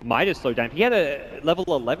his Midas slowed down. If he had a level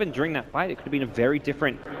 11 during that fight, it could have been a very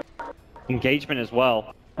different engagement as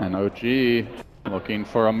well. And OG looking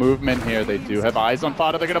for a movement here. They do have eyes on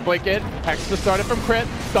Fodder. They're going to blink in. Hex to start it from crit.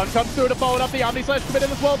 Stun comes through to follow it up. The Omni Slash committed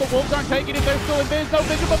as well. The Wolves aren't taking it. They're still in biz. No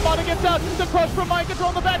vision, but Fodder gets out. The crush from Mind Control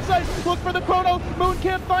on the backside. Look for the Chrono. Moon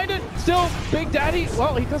can't find it. Still, Big Daddy,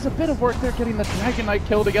 well, he does a bit of work there getting the Dragon Knight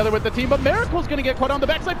kill together with the team, but Miracle's going to get caught on the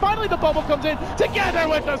backside. Finally, the bubble comes in together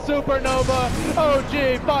with the Supernova.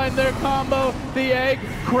 OG find their combo. The egg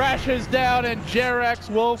crashes down, and Jerax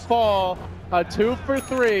will fall. A 2 for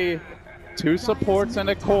 3. 2 supports and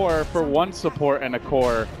a core for 1 support and a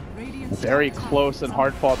core. Very close and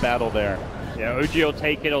hard-fought battle there. Yeah, OG will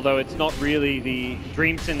take it, although it's not really the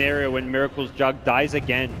dream scenario when Miracle's Jug dies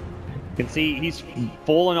again. You can see he's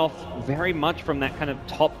fallen off very much from that kind of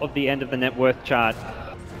top of the end of the net worth chart.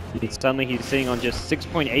 Suddenly he's sitting on just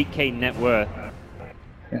 6.8k net worth.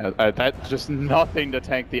 Yeah, that's just nothing to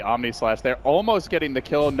tank the Omni Slash. They're almost getting the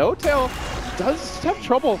kill. No Tail does have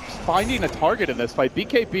trouble finding a target in this fight.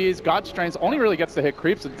 BKB's God Strength only really gets to hit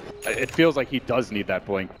creeps, and it feels like he does need that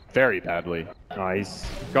blink very badly. Oh, he's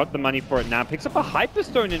got the money for it now. Picks up a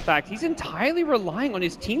Hyperstone, in fact. He's entirely relying on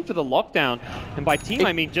his team for the lockdown. And by team,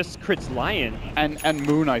 I mean just Crit's Lion. And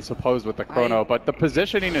Moon, I suppose, with the Chrono. But the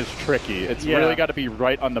positioning is tricky. It's really got to be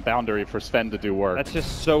right on the boundary for Sven to do work. That's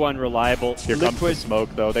just so unreliable. Here comes the smoke,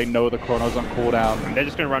 though. They know the Chrono's on cooldown. They're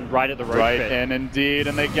just going to run right at the road Right pit. in, indeed.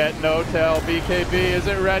 And they get No Tail. BKB, is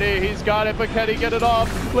it ready? He's got it, but can he get it off?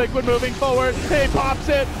 Liquid moving forward. He pops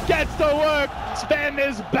it. Gets to work. Sven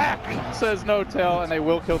is back, says No Tail, and they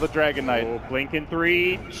will kill the Dragon Knight. Oh, blink in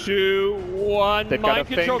 3, 2, 1. They've got Mind a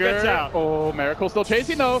Control finger. gets out. Oh, Miracle still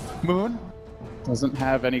chasing though. Moon doesn't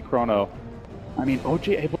have any Chrono. I mean, OG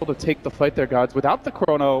able to take the fight there, gods. Without the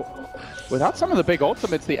Chrono, without some of the big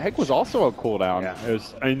ultimates, the egg was also on cooldown. Yeah,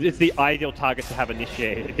 it's the ideal target to have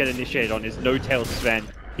get initiated on is No Tail Sven.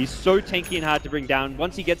 He's so tanky and hard to bring down.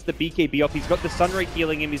 Once he gets the BKB off, he's got the Sunray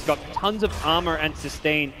healing him. He's got tons of armor and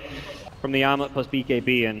sustain from the armlet plus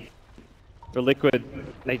BKB, and for Liquid,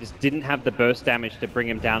 they just didn't have the burst damage to bring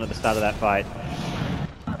him down at the start of that fight.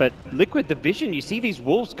 But Liquid, the vision, you see these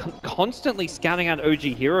wolves constantly scouting out OG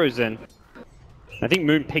heroes, and I think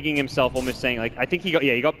Moon pigging himself, almost saying, like, I think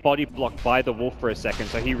he got body blocked by the wolf for a second,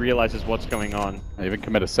 so he realizes what's going on. I even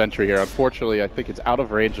commit a sentry here. Unfortunately, I think it's out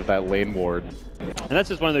of range of that lane ward. And that's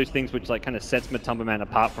just one of those things which like kind of sets Matumba Man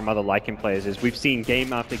apart from other Lycan players, is we've seen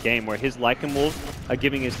game after game where his Lycan wolves are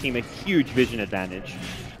giving his team a huge vision advantage.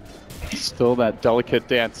 Still, that delicate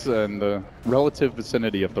dance in the relative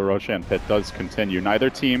vicinity of the Roshan pit does continue. Neither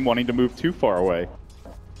team wanting to move too far away.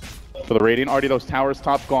 For the Radiant, already those towers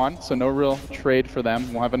top gone, so no real trade for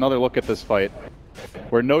them. We'll have another look at this fight,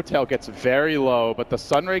 where No Tail gets very low, but the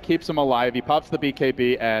Sunray keeps him alive. He pops the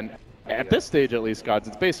BKB, and At this stage, at least, Gods,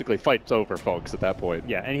 it's basically fight's over, folks, at that point.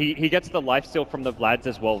 Yeah, and he gets the lifesteal from the Vlads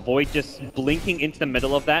as well. Void just blinking into the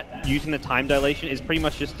middle of that, using the time dilation, is pretty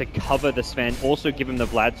much just to cover the Sven, also give him the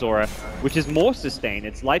Vlad's aura, which is more sustain.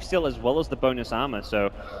 It's lifesteal as well as the bonus armor,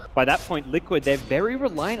 so by that point, Liquid, they're very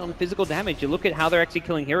reliant on physical damage. You look at how they're actually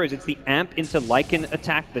killing heroes. It's the amp into Lycan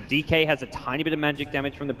attack. The DK has a tiny bit of magic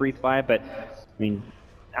damage from the Breathe Fire, but, I mean,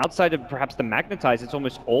 outside of perhaps the Magnetize, it's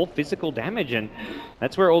almost all physical damage, and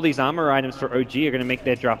that's where all these armor items for OG are going to make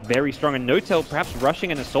their draft very strong. And Notel, perhaps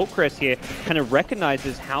rushing an Assault Crest here, kind of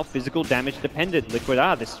recognizes how physical damage dependent Liquid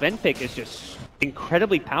are. The Sven pick is just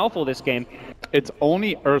incredibly powerful this game. It's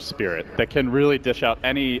only Earth Spirit that can really dish out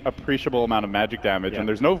any appreciable amount of magic damage, and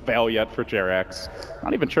there's no Veil yet for Jerax.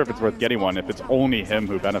 Not even sure if it's worth getting one if it's only him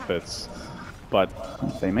who benefits, but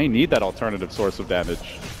they may need that alternative source of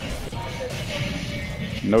damage.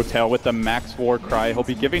 Notel with the max war cry. He'll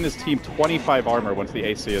be giving his team 25 armor once the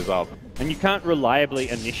AC is up. And you can't reliably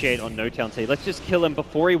initiate on Notel and say, let's just kill him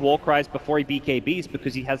before he war cries, before he BKBs,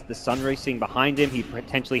 because he has the Sun Racing behind him. He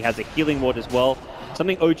potentially has a healing ward as well.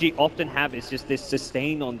 Something OG often have is just this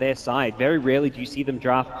sustain on their side. Very rarely do you see them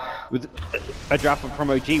draft with a draft from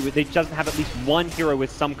OG where they doesn't have at least one hero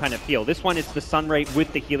with some kind of heal. This one is the Sun Ray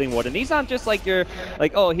with the healing ward. And these aren't just like your,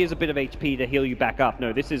 like, oh, here's a bit of HP to heal you back up.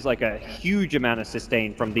 No, this is like a huge amount of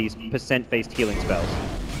sustain from these percent-based healing spells.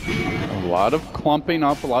 A lot of clumping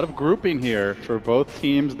up, a lot of grouping here for both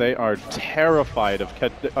teams. They are terrified of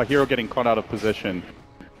a hero getting caught out of position,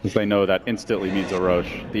 as they know that instantly means a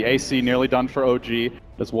Roche. The AC nearly done for OG,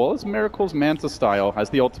 as well as Miracle's Manta style has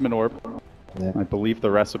the ultimate orb. Yeah. I believe the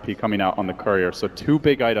recipe coming out on the courier. So 2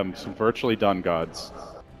 big items virtually done, Gods.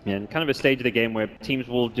 Yeah, and kind of a stage of the game where teams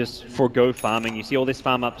will just forego farming. You see all this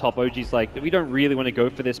farm up top. OG's like, we don't really want to go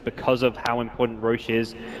for this because of how important Roche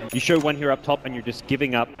is. You show one hero up top and you're just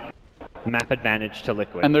giving up map advantage to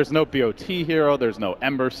Liquid. And there's no BOT hero, there's no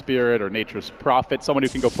Ember Spirit or Nature's Prophet, someone who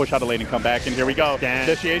can go push out a lane and come back, and here we go.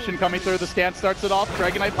 Initiation coming through, the scan starts it off,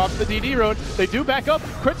 Dragon Knight pops the DD rune, they do back up,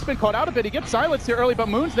 Crit's been caught out a bit, he gets silenced here early, but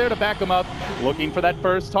Moon's there to back him up, looking for that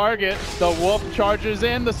first target. The Wolf charges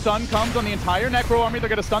in, the stun comes on the entire Necro army, they're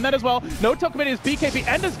going to stun that as well. Notel committing his BKB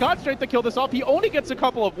and his God Strength to kill this off, he only gets a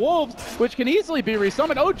couple of Wolves, which can easily be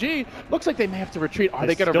resummoned. OG, looks like they may have to retreat. Are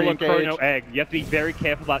they going to re-engage? Still a Chrono Egg, you have to be very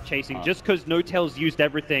careful about chasing, just because Notel's used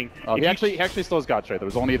everything. Oh, he actually still has God Strength. There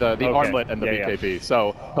was only the armlet and the BKB. Yeah.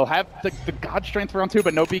 So he'll have the God Strength for round 2,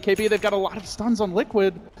 but no BKB. They've got a lot of stuns on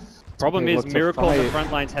Liquid. Problem is, Miracle on the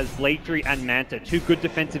front lines has Blade Tree and Manta, 2 good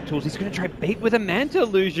defensive tools. He's going to try bait with a Manta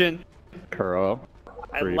illusion. Kuro.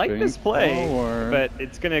 I like this play, but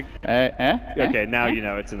it's going to... Okay, now you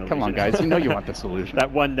know it's an illusion. Come on, guys. You know you want this illusion.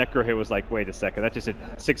 That one Necro hit was like, wait a second, that just did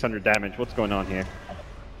 600 damage. What's going on here?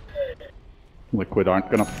 Liquid aren't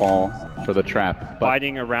going to fall for the trap.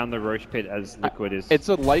 Fighting around the Roche pit as Liquid is... It's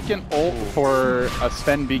a Lycan ult for a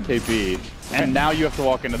Sven BKB, and now you have to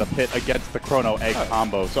walk into the pit against the Chrono Egg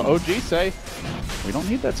combo. So OG say, we don't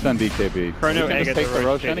need that Sven BKB. Chrono Egg just at take the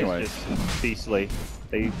Roche pit anyway. is just beastly.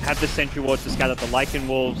 They have the Sentry Wards to scout out the Lycan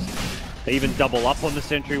Wolves. They even double up on the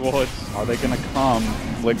Sentry Wards. Are they going to come?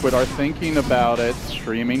 Liquid are thinking about it,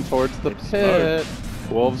 streaming towards the pit.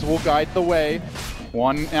 Wolves will guide the way.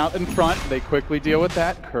 One out in front, they quickly deal with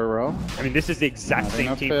that. Kuro. I mean, this is the exact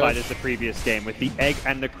same team fight as the previous game, with the Egg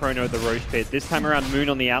and the Chrono, the Roche pit. This time around, Moon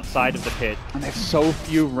on the outside of the pit. And they have so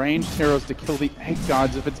few ranged heroes to kill the Egg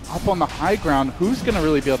Gods. If it's up on the high ground, who's going to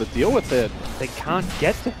really be able to deal with it? They can't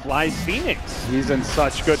get to Fly's Phoenix. He's in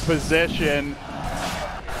such good position.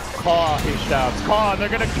 Caw, he shouts. Caw, they're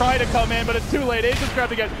going to try to come in, but it's too late. Aegis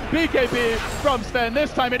grabbed again. BKB from Sven.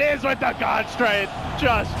 This time it is with the God Strength.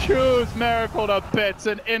 Just chews Miracle to bits,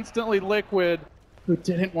 and instantly Liquid, who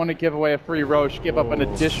didn't want to give away a free Roche, give up an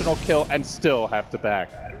additional kill and still have to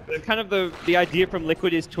back. Kind of the idea from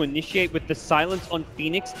Liquid is to initiate with the silence on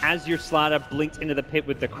Phoenix as your Slaughter blinked into the pit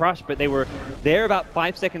with the Crush, but they were there about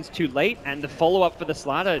 5 seconds too late, and the follow-up for the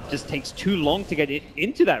Slaughter just takes too long to get it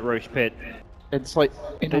into that Roche pit. It's like,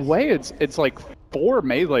 in a way, it's like 4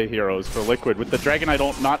 melee heroes for Liquid, with the Dragon Knight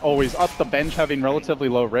not always up, the bench having relatively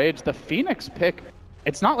low rage. The Phoenix pick,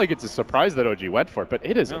 it's not like it's a surprise that OG went for it, but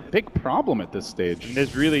it is a big problem at this stage. And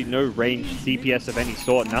there's really no ranged DPS of any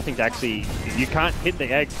sort, nothing to actually... You can't hit the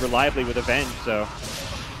Egg reliably with Avenge, so...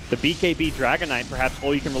 The BKB Dragon Knight, perhaps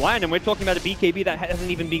all you can rely on, and we're talking about a BKB that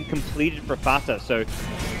hasn't even been completed for Fata, so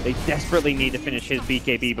they desperately need to finish his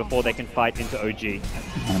BKB before they can fight into OG.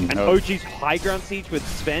 And OG's high ground siege with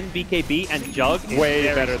Sven, BKB, and Jug is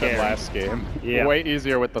way better scary. than last game. Yeah. Way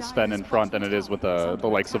easier with the Sven in front than it is with the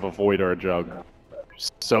likes of a Void or a Jug.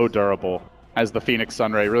 So durable, as the Phoenix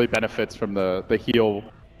Sunray really benefits from the heal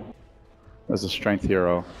as a strength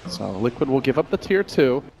hero. So Liquid will give up the tier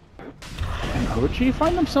 2. And OG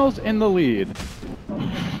find themselves in the lead.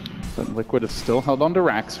 But Liquid is still held on to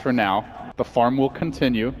racks for now. The farm will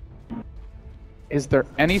continue. Is there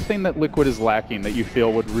anything that Liquid is lacking that you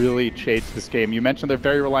feel would really change this game? You mentioned they're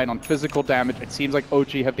very reliant on physical damage. It seems like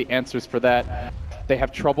OG have the answers for that. They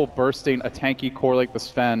have trouble bursting a tanky core like the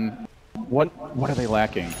Sven. What are they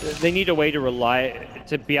lacking? They need a way to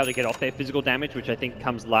be able to get off their physical damage, which I think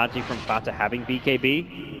comes largely from Fata having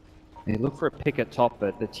BKB. They look for a pick at top,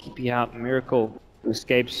 but the TP out, Miracle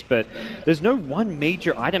escapes, but there's no one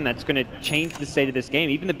major item that's going to change the state of this game.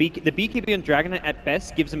 Even the BKB on Dragonite at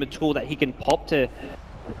best gives him a tool that he can pop to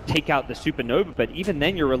take out the Supernova, but even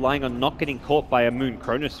then you're relying on not getting caught by a Moon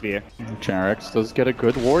Chronosphere. Jarex does get a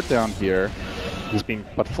good ward down here.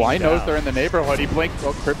 But Fly knows they're in the neighborhood. He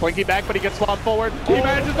blinking back, but he gets swapped forward. He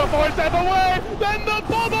manages to force them away. Then the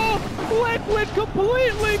bubble! Liquid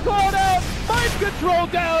completely caught out. Mind control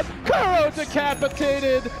down. Kuro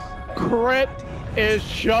decapitated. Crit is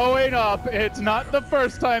showing up. It's not the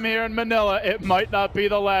first time here in Manila. It might not be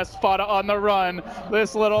the last. Fata on the run.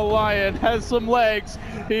 This little lion has some legs.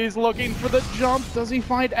 He's looking for the jump. Does he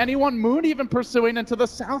find anyone? Moon even pursuing into the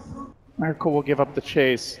south. Miracle will give up the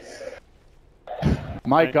chase.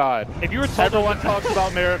 My God. If you were told everyone talks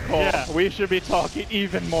about Miracle, we should be talking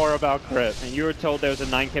even more about Crit. And you were told there was a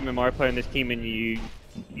 9K Memorial player on this team and you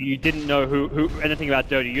didn't know who anything about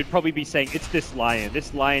Dota, you'd probably be saying, it's this Lion.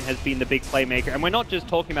 This Lion has been the big playmaker. And we're not just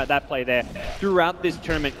talking about that play there. Throughout this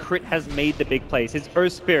tournament, Crit has made the big plays. His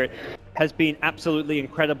Earth Spirit has been absolutely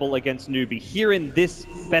incredible against Newbie. Here in this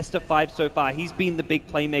best of 5 so far, he's been the big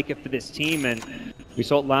playmaker for this team. And we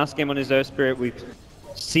saw it last game on his Earth Spirit. We've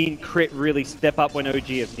seen Crit really step up when OG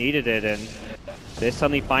have needed it, and they're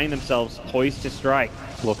suddenly finding themselves poised to strike.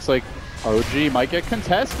 Looks like OG might get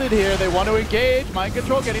contested here. They want to engage. Mind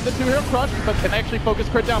control getting the 2-hero crush, but can actually focus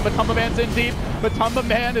Crit down. Matumba Man's in deep. Matumba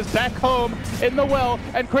Man is back home in the well,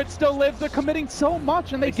 and Crit still lives. They're committing so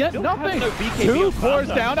much, and they get nothing. No 2 cores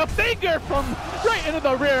down. A finger from right into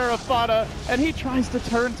the rear of Fata, and he tries to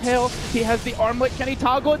turn tail. He has the armlet. Can he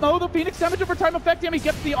toggle it? No, the Phoenix damage over time affecting him. He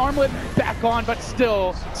gets the armlet back on, but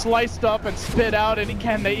still sliced up and spit out. And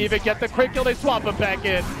can they even get the crit kill? They swap him back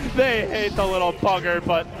in. They hate the little bugger,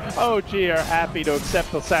 but OG are happy to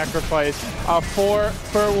accept the sacrifice. A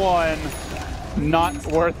 4-for-1. Not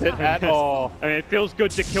worth it at all. I mean, it feels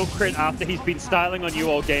good to kill Crit after he's been styling on you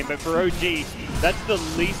all game, but for OG, that's the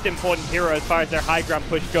least important hero as far as their high ground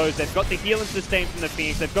push goes. They've got the heal and sustain from the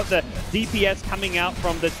Phoenix. They've got the DPS coming out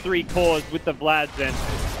from the 3 cores with the Vlads, and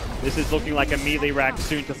this is looking like a melee rack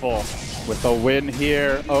soon to fall. With a win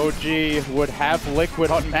here, OG would have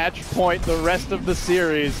Liquid on match point the rest of the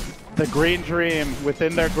series. The Green Dream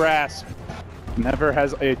within their grasp. Never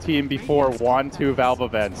has a team before won 2 Valve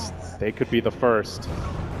events. They could be the first.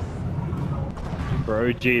 For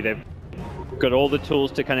OG, they've got all the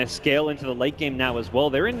tools to kind of scale into the late game now as well.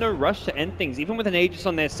 They're in no rush to end things, even with an Aegis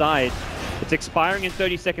on their side. It's expiring in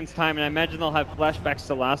 30 seconds time, and I imagine they'll have flashbacks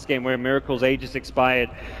to last game where Miracle's Aegis expired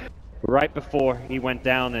right before he went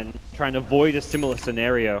down, and trying to avoid a similar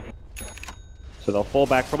scenario. So they'll fall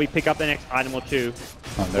back, probably pick up the next item or 2.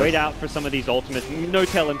 Wait out for some of these ultimates.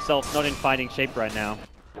 No-Tail himself not in fighting shape right now.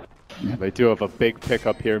 Yeah, they do have a big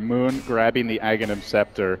pickup here. Moon grabbing the Aghanim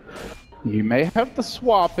Scepter. You may have the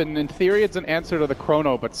swap, and in theory it's an answer to the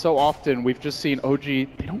Chrono, but so often we've just seen OG,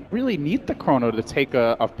 they don't really need the Chrono to take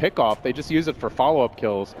a pick off. They just use it for follow-up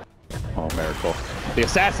kills. Oh, Miracle. The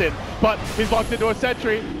assassin, but he's locked into a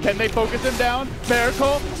sentry. Can they focus him down?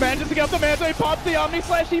 Miracle manages to get up the Manta. He pops the Omni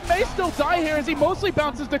Slash. He may still die here as he mostly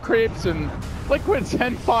bounces to creeps, and Liquid's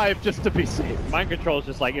 10-5 just to be safe. Mind control is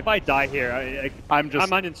just like, if I die here, I'm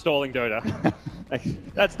uninstalling Dota.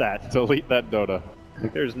 Like, that's that. Delete that Dota.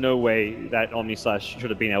 Like, there's no way that Omni Slash should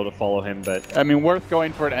have been able to follow him, but... I mean, worth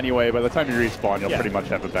going for it anyway. By the time you respawn, you'll pretty much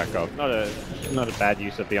have it back up. Not a bad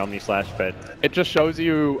use of the Omni Slash, but... It just shows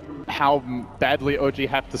you how badly OG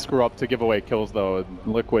have to screw up to give away kills, though.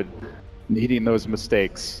 Liquid needing those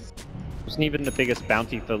mistakes. It wasn't even the biggest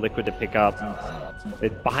bounty for Liquid to pick up. They're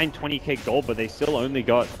behind 20k gold, but they still only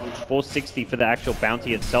got 460 for the actual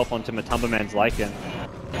bounty itself onto Matumba Man's Lycan.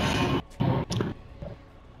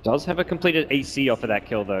 Does have a completed AC off of that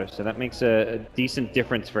kill though, so that makes a decent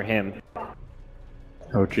difference for him.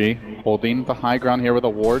 OG holding the high ground here with a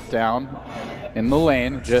ward down in the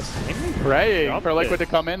lane, just praying for Liquid to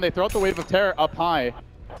come in. They throw out the Wave of Terror up high.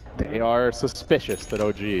 They are suspicious that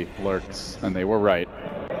OG lurks, and they were right.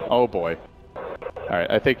 Oh boy. Alright,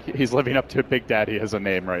 I think he's living up to Big Daddy as a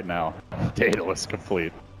name right now. Daedalus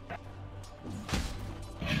complete.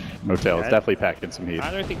 No-Tail is definitely packing some heat.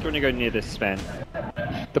 I don't think you're going to go near this Sven.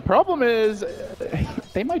 The problem is,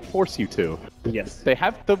 they might force you to. Yes. They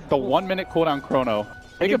have the 1 minute cooldown chrono.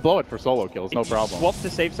 They can blow it for solo kills, no problem. Swap to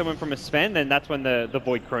save someone from a Sven, then that's when the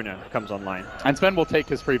Void Chrono comes online. And Sven will take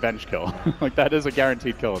his free bench kill. Like, that is a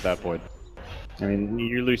guaranteed kill at that point. I mean,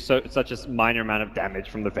 you lose such a minor amount of damage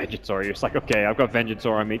from the Vengeance Aura. You're just like, okay, I've got Vengeance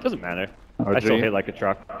Aura on me. It doesn't matter. I still hit like a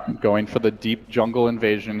truck. Going for the deep jungle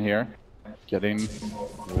invasion here. Getting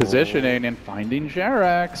positioning and finding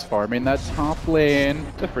Jerax, farming that top lane.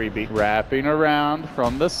 The freebie. Wrapping around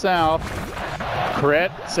from the south.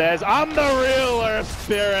 Crit says, I'm the real Earth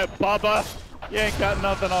Spirit, Bubba. You ain't got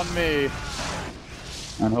nothing on me.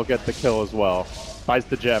 And he'll get the kill as well. Buys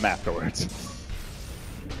the gem afterwards.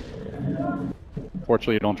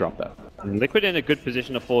 Fortunately, you don't drop that. Liquid in a good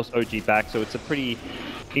position to force OG back, so it's a pretty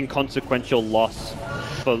inconsequential loss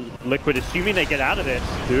for Liquid, assuming they get out of this.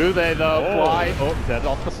 Do they though? Fly. Oh, dead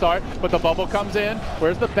off the start, but the bubble comes in.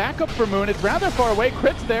 Where's the backup for Moon? It's rather far away.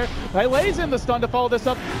 Crit's there. Lays in the stun to follow this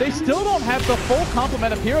up. They still don't have the full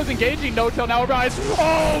complement of heroes engaging. No-Tail now arrives.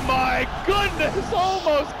 Oh my goodness!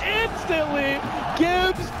 Almost instantly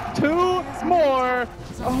gives 2 more.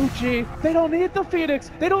 OG, they don't need the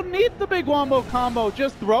Phoenix. They don't need the big wombo combo.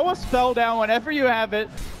 Just throw a spell down whenever you have it.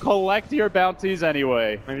 Collect your bounties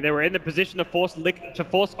anyway. I mean, they were in the position to force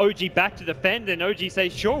OG back to defend, and OG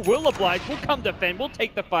says, "Sure, we'll oblige. We'll come defend. We'll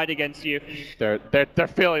take the fight against you." They're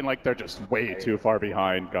feeling like they're just way too far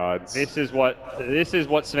behind, gods. This is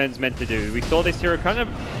what Sven's meant to do. We saw this hero kind of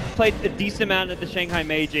played a decent amount at the Shanghai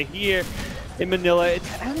Major here in Manila. It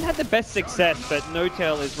hasn't had the best success, but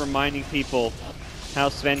No-Tail is reminding people how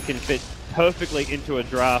Sven can fit perfectly into a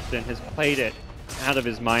draft and has played it out of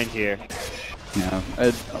his mind here.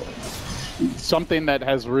 Yeah, something that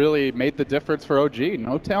has really made the difference for OG.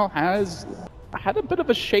 No-Tail has had a bit of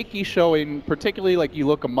a shaky showing, particularly like you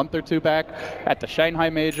look a month or two back at the Shanghai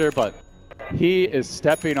Major, but he is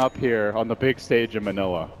stepping up here on the big stage in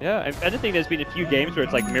Manila. Yeah, I think there's been a few games where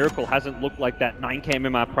it's like Miracle hasn't looked like that 9K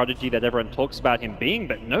MMR prodigy that everyone talks about him being,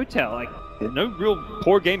 but No-Tail, like, no real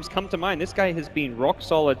poor games come to mind. This guy has been rock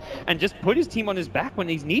solid and just put his team on his back when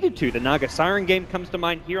he's needed to. The Naga Siren game comes to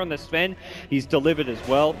mind here on the Sven. He's delivered as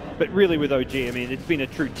well. But really with OG, I mean, it's been a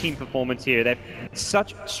true team performance here. They've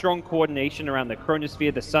such strong coordination around the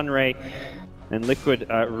Chronosphere, the Sunray, and Liquid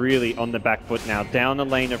really on the back foot now. Down the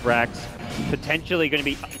lane of Rax, potentially going to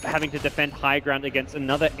be having to defend high ground against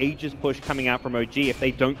another Aegis push coming out from OG if they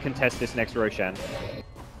don't contest this next Roshan.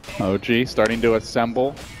 OG starting to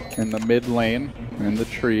assemble in the mid lane, in the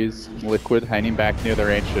trees. Liquid hanging back near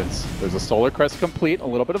their Ancients. There's a Solar Crest complete, a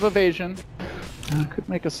little bit of evasion. Could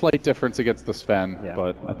make a slight difference against the Sven, yeah.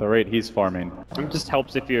 But at the rate he's farming. It just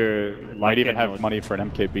helps if you're Might even have money for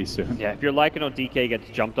an MKB soon. Yeah, if you're Lycan or DK gets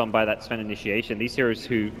jumped on by that Sven initiation, these heroes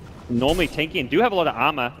who normally tanky and do have a lot of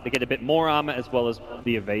armor, they get a bit more armor as well as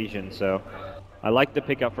the evasion. So I like the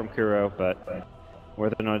pickup from Kuro, but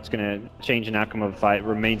whether or not it's going to change an outcome of the fight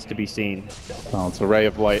remains to be seen. Well, it's a ray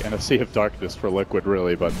of light and a sea of darkness for Liquid,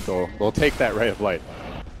 really, but they'll take that ray of light.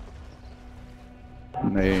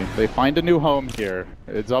 And they find a new home here.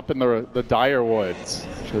 It's up in the dire woods,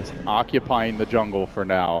 just occupying the jungle for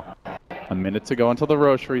now. A minute to go until the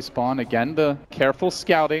Roche respawn. Again, the careful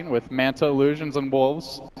scouting with Manta Illusions and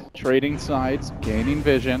Wolves, trading sides, gaining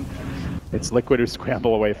vision. It's Liquid who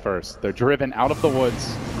scramble away first. They're driven out of the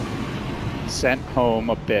woods, sent home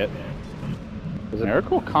a bit.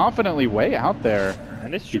 Miracle confidently way out there.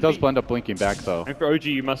 And this he does blend up blinking back though. And for OG,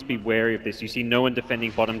 you must be wary of this. You see no one defending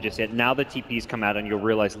bottom just yet. Now the TPs come out and you'll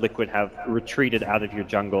realize Liquid have retreated out of your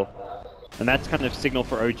jungle. And that's kind of signal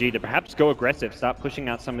for OG to perhaps go aggressive, start pushing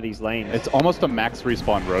out some of these lanes. It's almost a max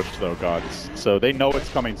respawn Roche though, gods. So they know it's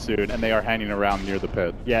coming soon and they are hanging around near the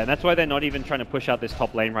pit. Yeah, and that's why they're not even trying to push out this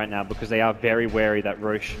top lane right now, because they are very wary that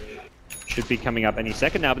Roche should be coming up any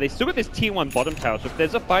second now, but they still got this tier 1 bottom tower, so if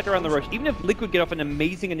there's a fight around the Roche, even if Liquid get off an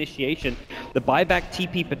amazing initiation, the buyback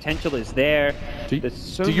TP potential is there.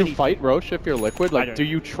 Do you fight Roche if you're Liquid? Like, do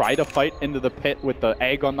you try to fight into the pit with the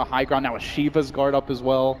egg on the high ground? Now a Shiva's guard up as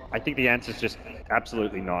well? I think the answer is just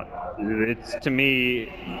absolutely not. It's, to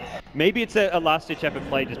me, maybe it's a last-ditch effort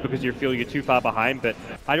play just because you feel you're too far behind, but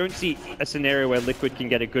I don't see a scenario where Liquid can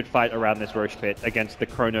get a good fight around this Roche pit against the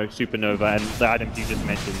Chrono Supernova and the items you just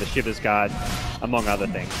mentioned, the Shiva's guard, among other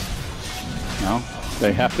things. No,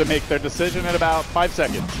 they have to make their decision in about 5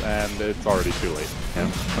 seconds, and it's already too late.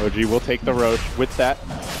 Yeah. OG will take the Roche. With that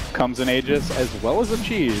comes an Aegis as well as a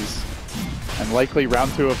cheese, and likely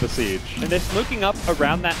round 2 of the siege. And they're smoking up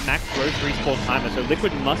around that max Roche respawn timer, so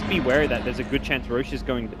Liquid must be wary that there's a good chance Roche is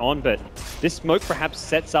going on, but This smoke perhaps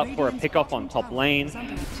sets up for a pick-off on top lane,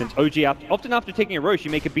 since OG, often after taking a Roche, you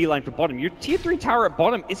make a beeline for bottom. Your tier 3 tower at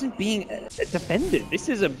bottom isn't being defended. This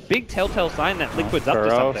is a big telltale sign that Liquid's up to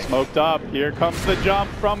something. Smoked up. Here comes the jump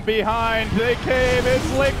from behind. They came.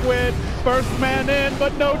 It's Liquid. First man in,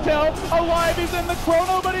 but No-Tell alive. He's in the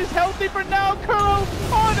chrono, but he's healthy for now. Kuro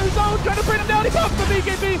on his own, trying to bring him down. He pops the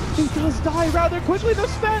BKB. He does die rather quickly. The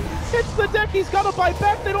Sven hits the deck. He's got to bite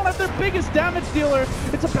back. They don't have their biggest damage dealer.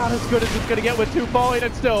 It's about as good as it's going to get with 2 falling,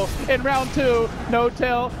 and still in round 2,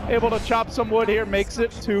 No-Tell able to chop some wood here, makes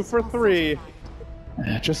it 2 for 3.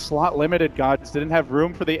 Just slot limited, gods. Didn't have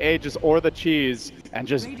room for the Aegis or the cheese, and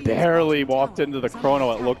just barely walked into the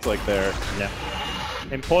chrono, it looked like there. Yeah.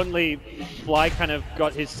 Importantly, Fly kind of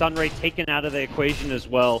got his Sunray taken out of the equation as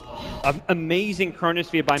well. Amazing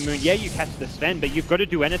Chronosphere by Moon. Yeah, you catch the Sven, but you've got to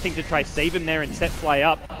do anything to try save him there and set Fly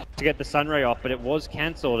up to get the Sunray off, but it was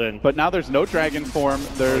cancelled. And but now there's no dragon form,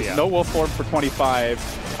 there's no wolf form for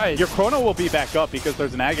 25. Your chrono will be back up because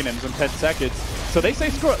there's an Aghanims in 10 seconds. So they say,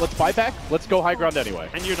 screw it, let's buy back, let's go high ground anyway.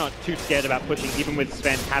 And you're not too scared about pushing, even with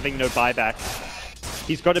Sven having no buyback.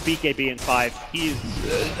 He's got a BKB in 5. He's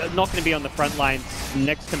not going to be on the front lines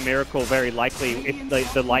next to Miracle, very likely, if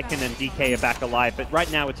the Lycan and DK are back alive. But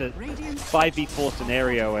right now it's a 5v4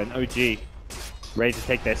 scenario, and OG ready to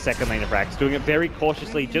take their second lane of Rax, doing it very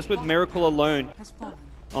cautiously, just with Miracle alone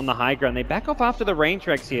on the high ground. They back off after the range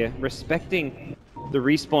Rex here, respecting the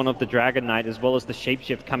respawn of the Dragon Knight as well as the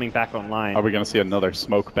shapeshift coming back online. Are we going to see another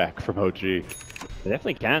smoke back from OG? They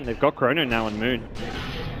definitely can. They've got Chrono now on Moon.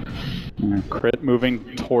 Crit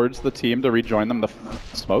moving towards the team to rejoin them. The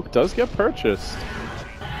smoke does get purchased.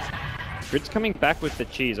 Crit's coming back with the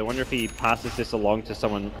cheese. I wonder if he passes this along to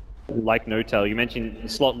someone like No-Tell. You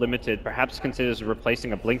mentioned slot limited, perhaps considers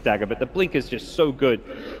replacing a Blink Dagger, but the Blink is just so good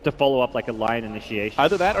to follow up like a Lion initiation.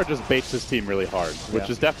 Either that or just baits his team really hard, which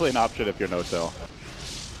is definitely an option if you're No-Tell.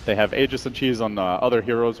 They have Aegis and Cheese on other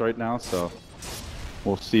heroes right now, so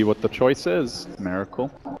we'll see what the choice is.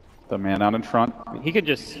 Miracle, the man out in front. He could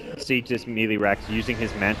just siege this melee Rax using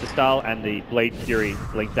his Manta style and the Blade Fury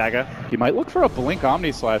Blink Dagger. He might look for a Blink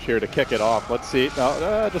Omni Slash here to kick it off. Let's see.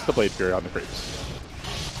 Just the Blade Fury on the creeps.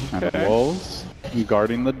 Okay. And Wolves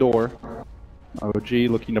guarding the door. OG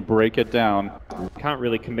looking to break it down. Can't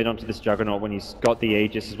really commit onto this Juggernaut when he's got the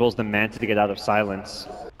Aegis as well as the Manta to get out of silence.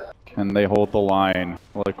 Can they hold the line?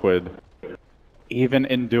 Liquid. Even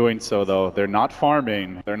in doing so, though, they're not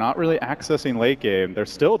farming. They're not really accessing late game. They're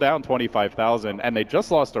still down 25,000, and they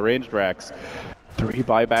just lost a ranged Rax. 3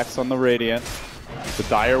 buybacks on the Radiant. The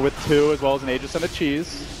Dire with 2, as well as an Aegis and a Cheese.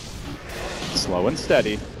 Slow and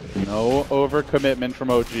steady. No overcommitment from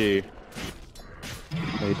OG. They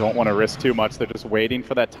don't want to risk too much. They're just waiting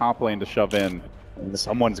for that top lane to shove in.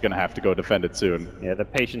 Someone's going to have to go defend it soon. Yeah, the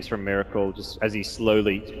patience from Miracle, just as he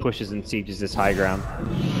slowly pushes and sieges this high ground.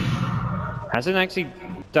 Hasn't actually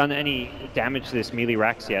done any damage to this melee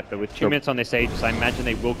Rax yet, but with 2 minutes on this Aegis, I imagine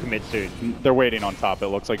they will commit soon. They're waiting on top, it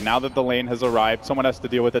looks like. Now that the lane has arrived, someone has to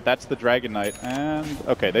deal with it. That's the Dragon Knight. And,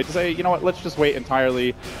 okay, they just say, you know what, let's just wait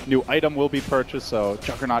entirely. New item will be purchased, so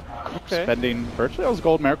Juggernaut spending virtually all his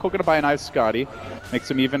gold. Miracle going to buy an Ice Scotty.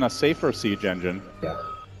 Makes him even a safer siege engine. Yeah.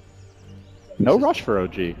 No rush for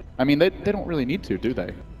OG. I mean, they don't really need to, do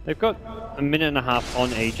they? They've got a minute and a half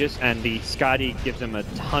on Aegis, and the Skadi gives them a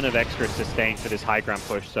ton of extra sustain for this high ground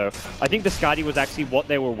push. So I think the Skadi was actually what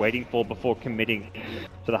they were waiting for before committing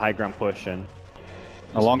to the high ground push. And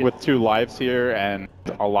along with 2 lives here and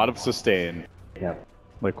a lot of sustain. Yeah.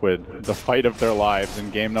 Liquid, the fight of their lives in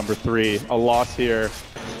game number 3. A loss here.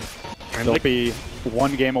 And they'll be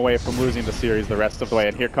 1 game away from losing the series the rest of the way.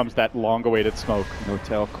 And here comes that long-awaited smoke.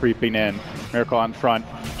 No-Tell creeping in. Miracle on front.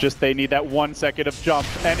 Just they need that 1 second of jump.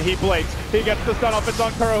 And he blinks. He gets the stun off. It's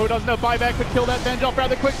on Kuro, who doesn't have buyback to kill that Vandal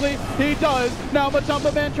rather quickly. He does. Now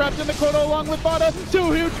Matumba Man trapped in the chrono along with Vada.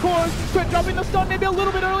 2 huge cores. Quit dropping the stun maybe a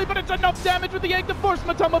little bit early, but it's enough damage with the yank to force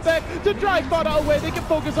Matumba back to drive Vada away. They can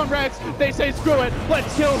focus on Rax. They say screw it.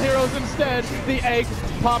 Let's kill heroes instead. The egg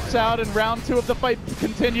pops out and round 2 of the fight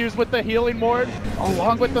continues with the healing ward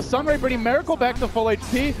along with the Sunray bringing Miracle back to full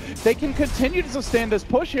HP. They can continue to sustain this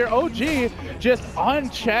push here. OG just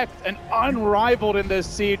unchecked and unrivaled in this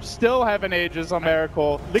siege. Still have an Aegis on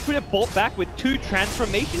Miracle. Liquid have bought back with 2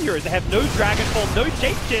 transformation heroes. They have no Dragonfall, no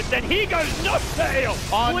Shapeshift, and he goes No-Tail!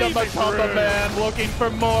 On the Matumba Man, looking for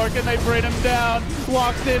more. Can they bring him down?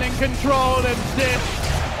 Locked in and controlled and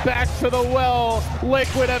dished back to the well.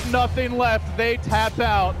 Liquid have nothing left. They tap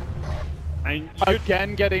out. And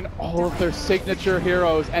Again, getting all of their signature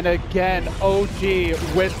heroes, and again, OG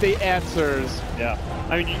with the answers. yeah.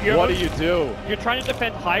 I mean, What do you do? You're trying to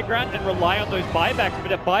defend high ground and rely on those buybacks,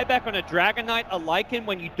 but a buyback on a Dragon Knight, a Lycan,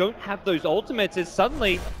 when you don't have those ultimates, is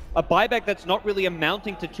suddenly a buyback that's not really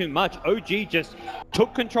amounting to too much. OG just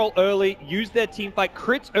took control early, used their team fight,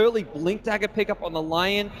 crits early, Blink Dagger pickup on the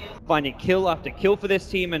Lion, finding kill after kill for this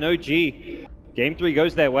team, and OG, Game 3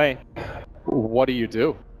 goes their way. What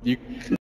do? You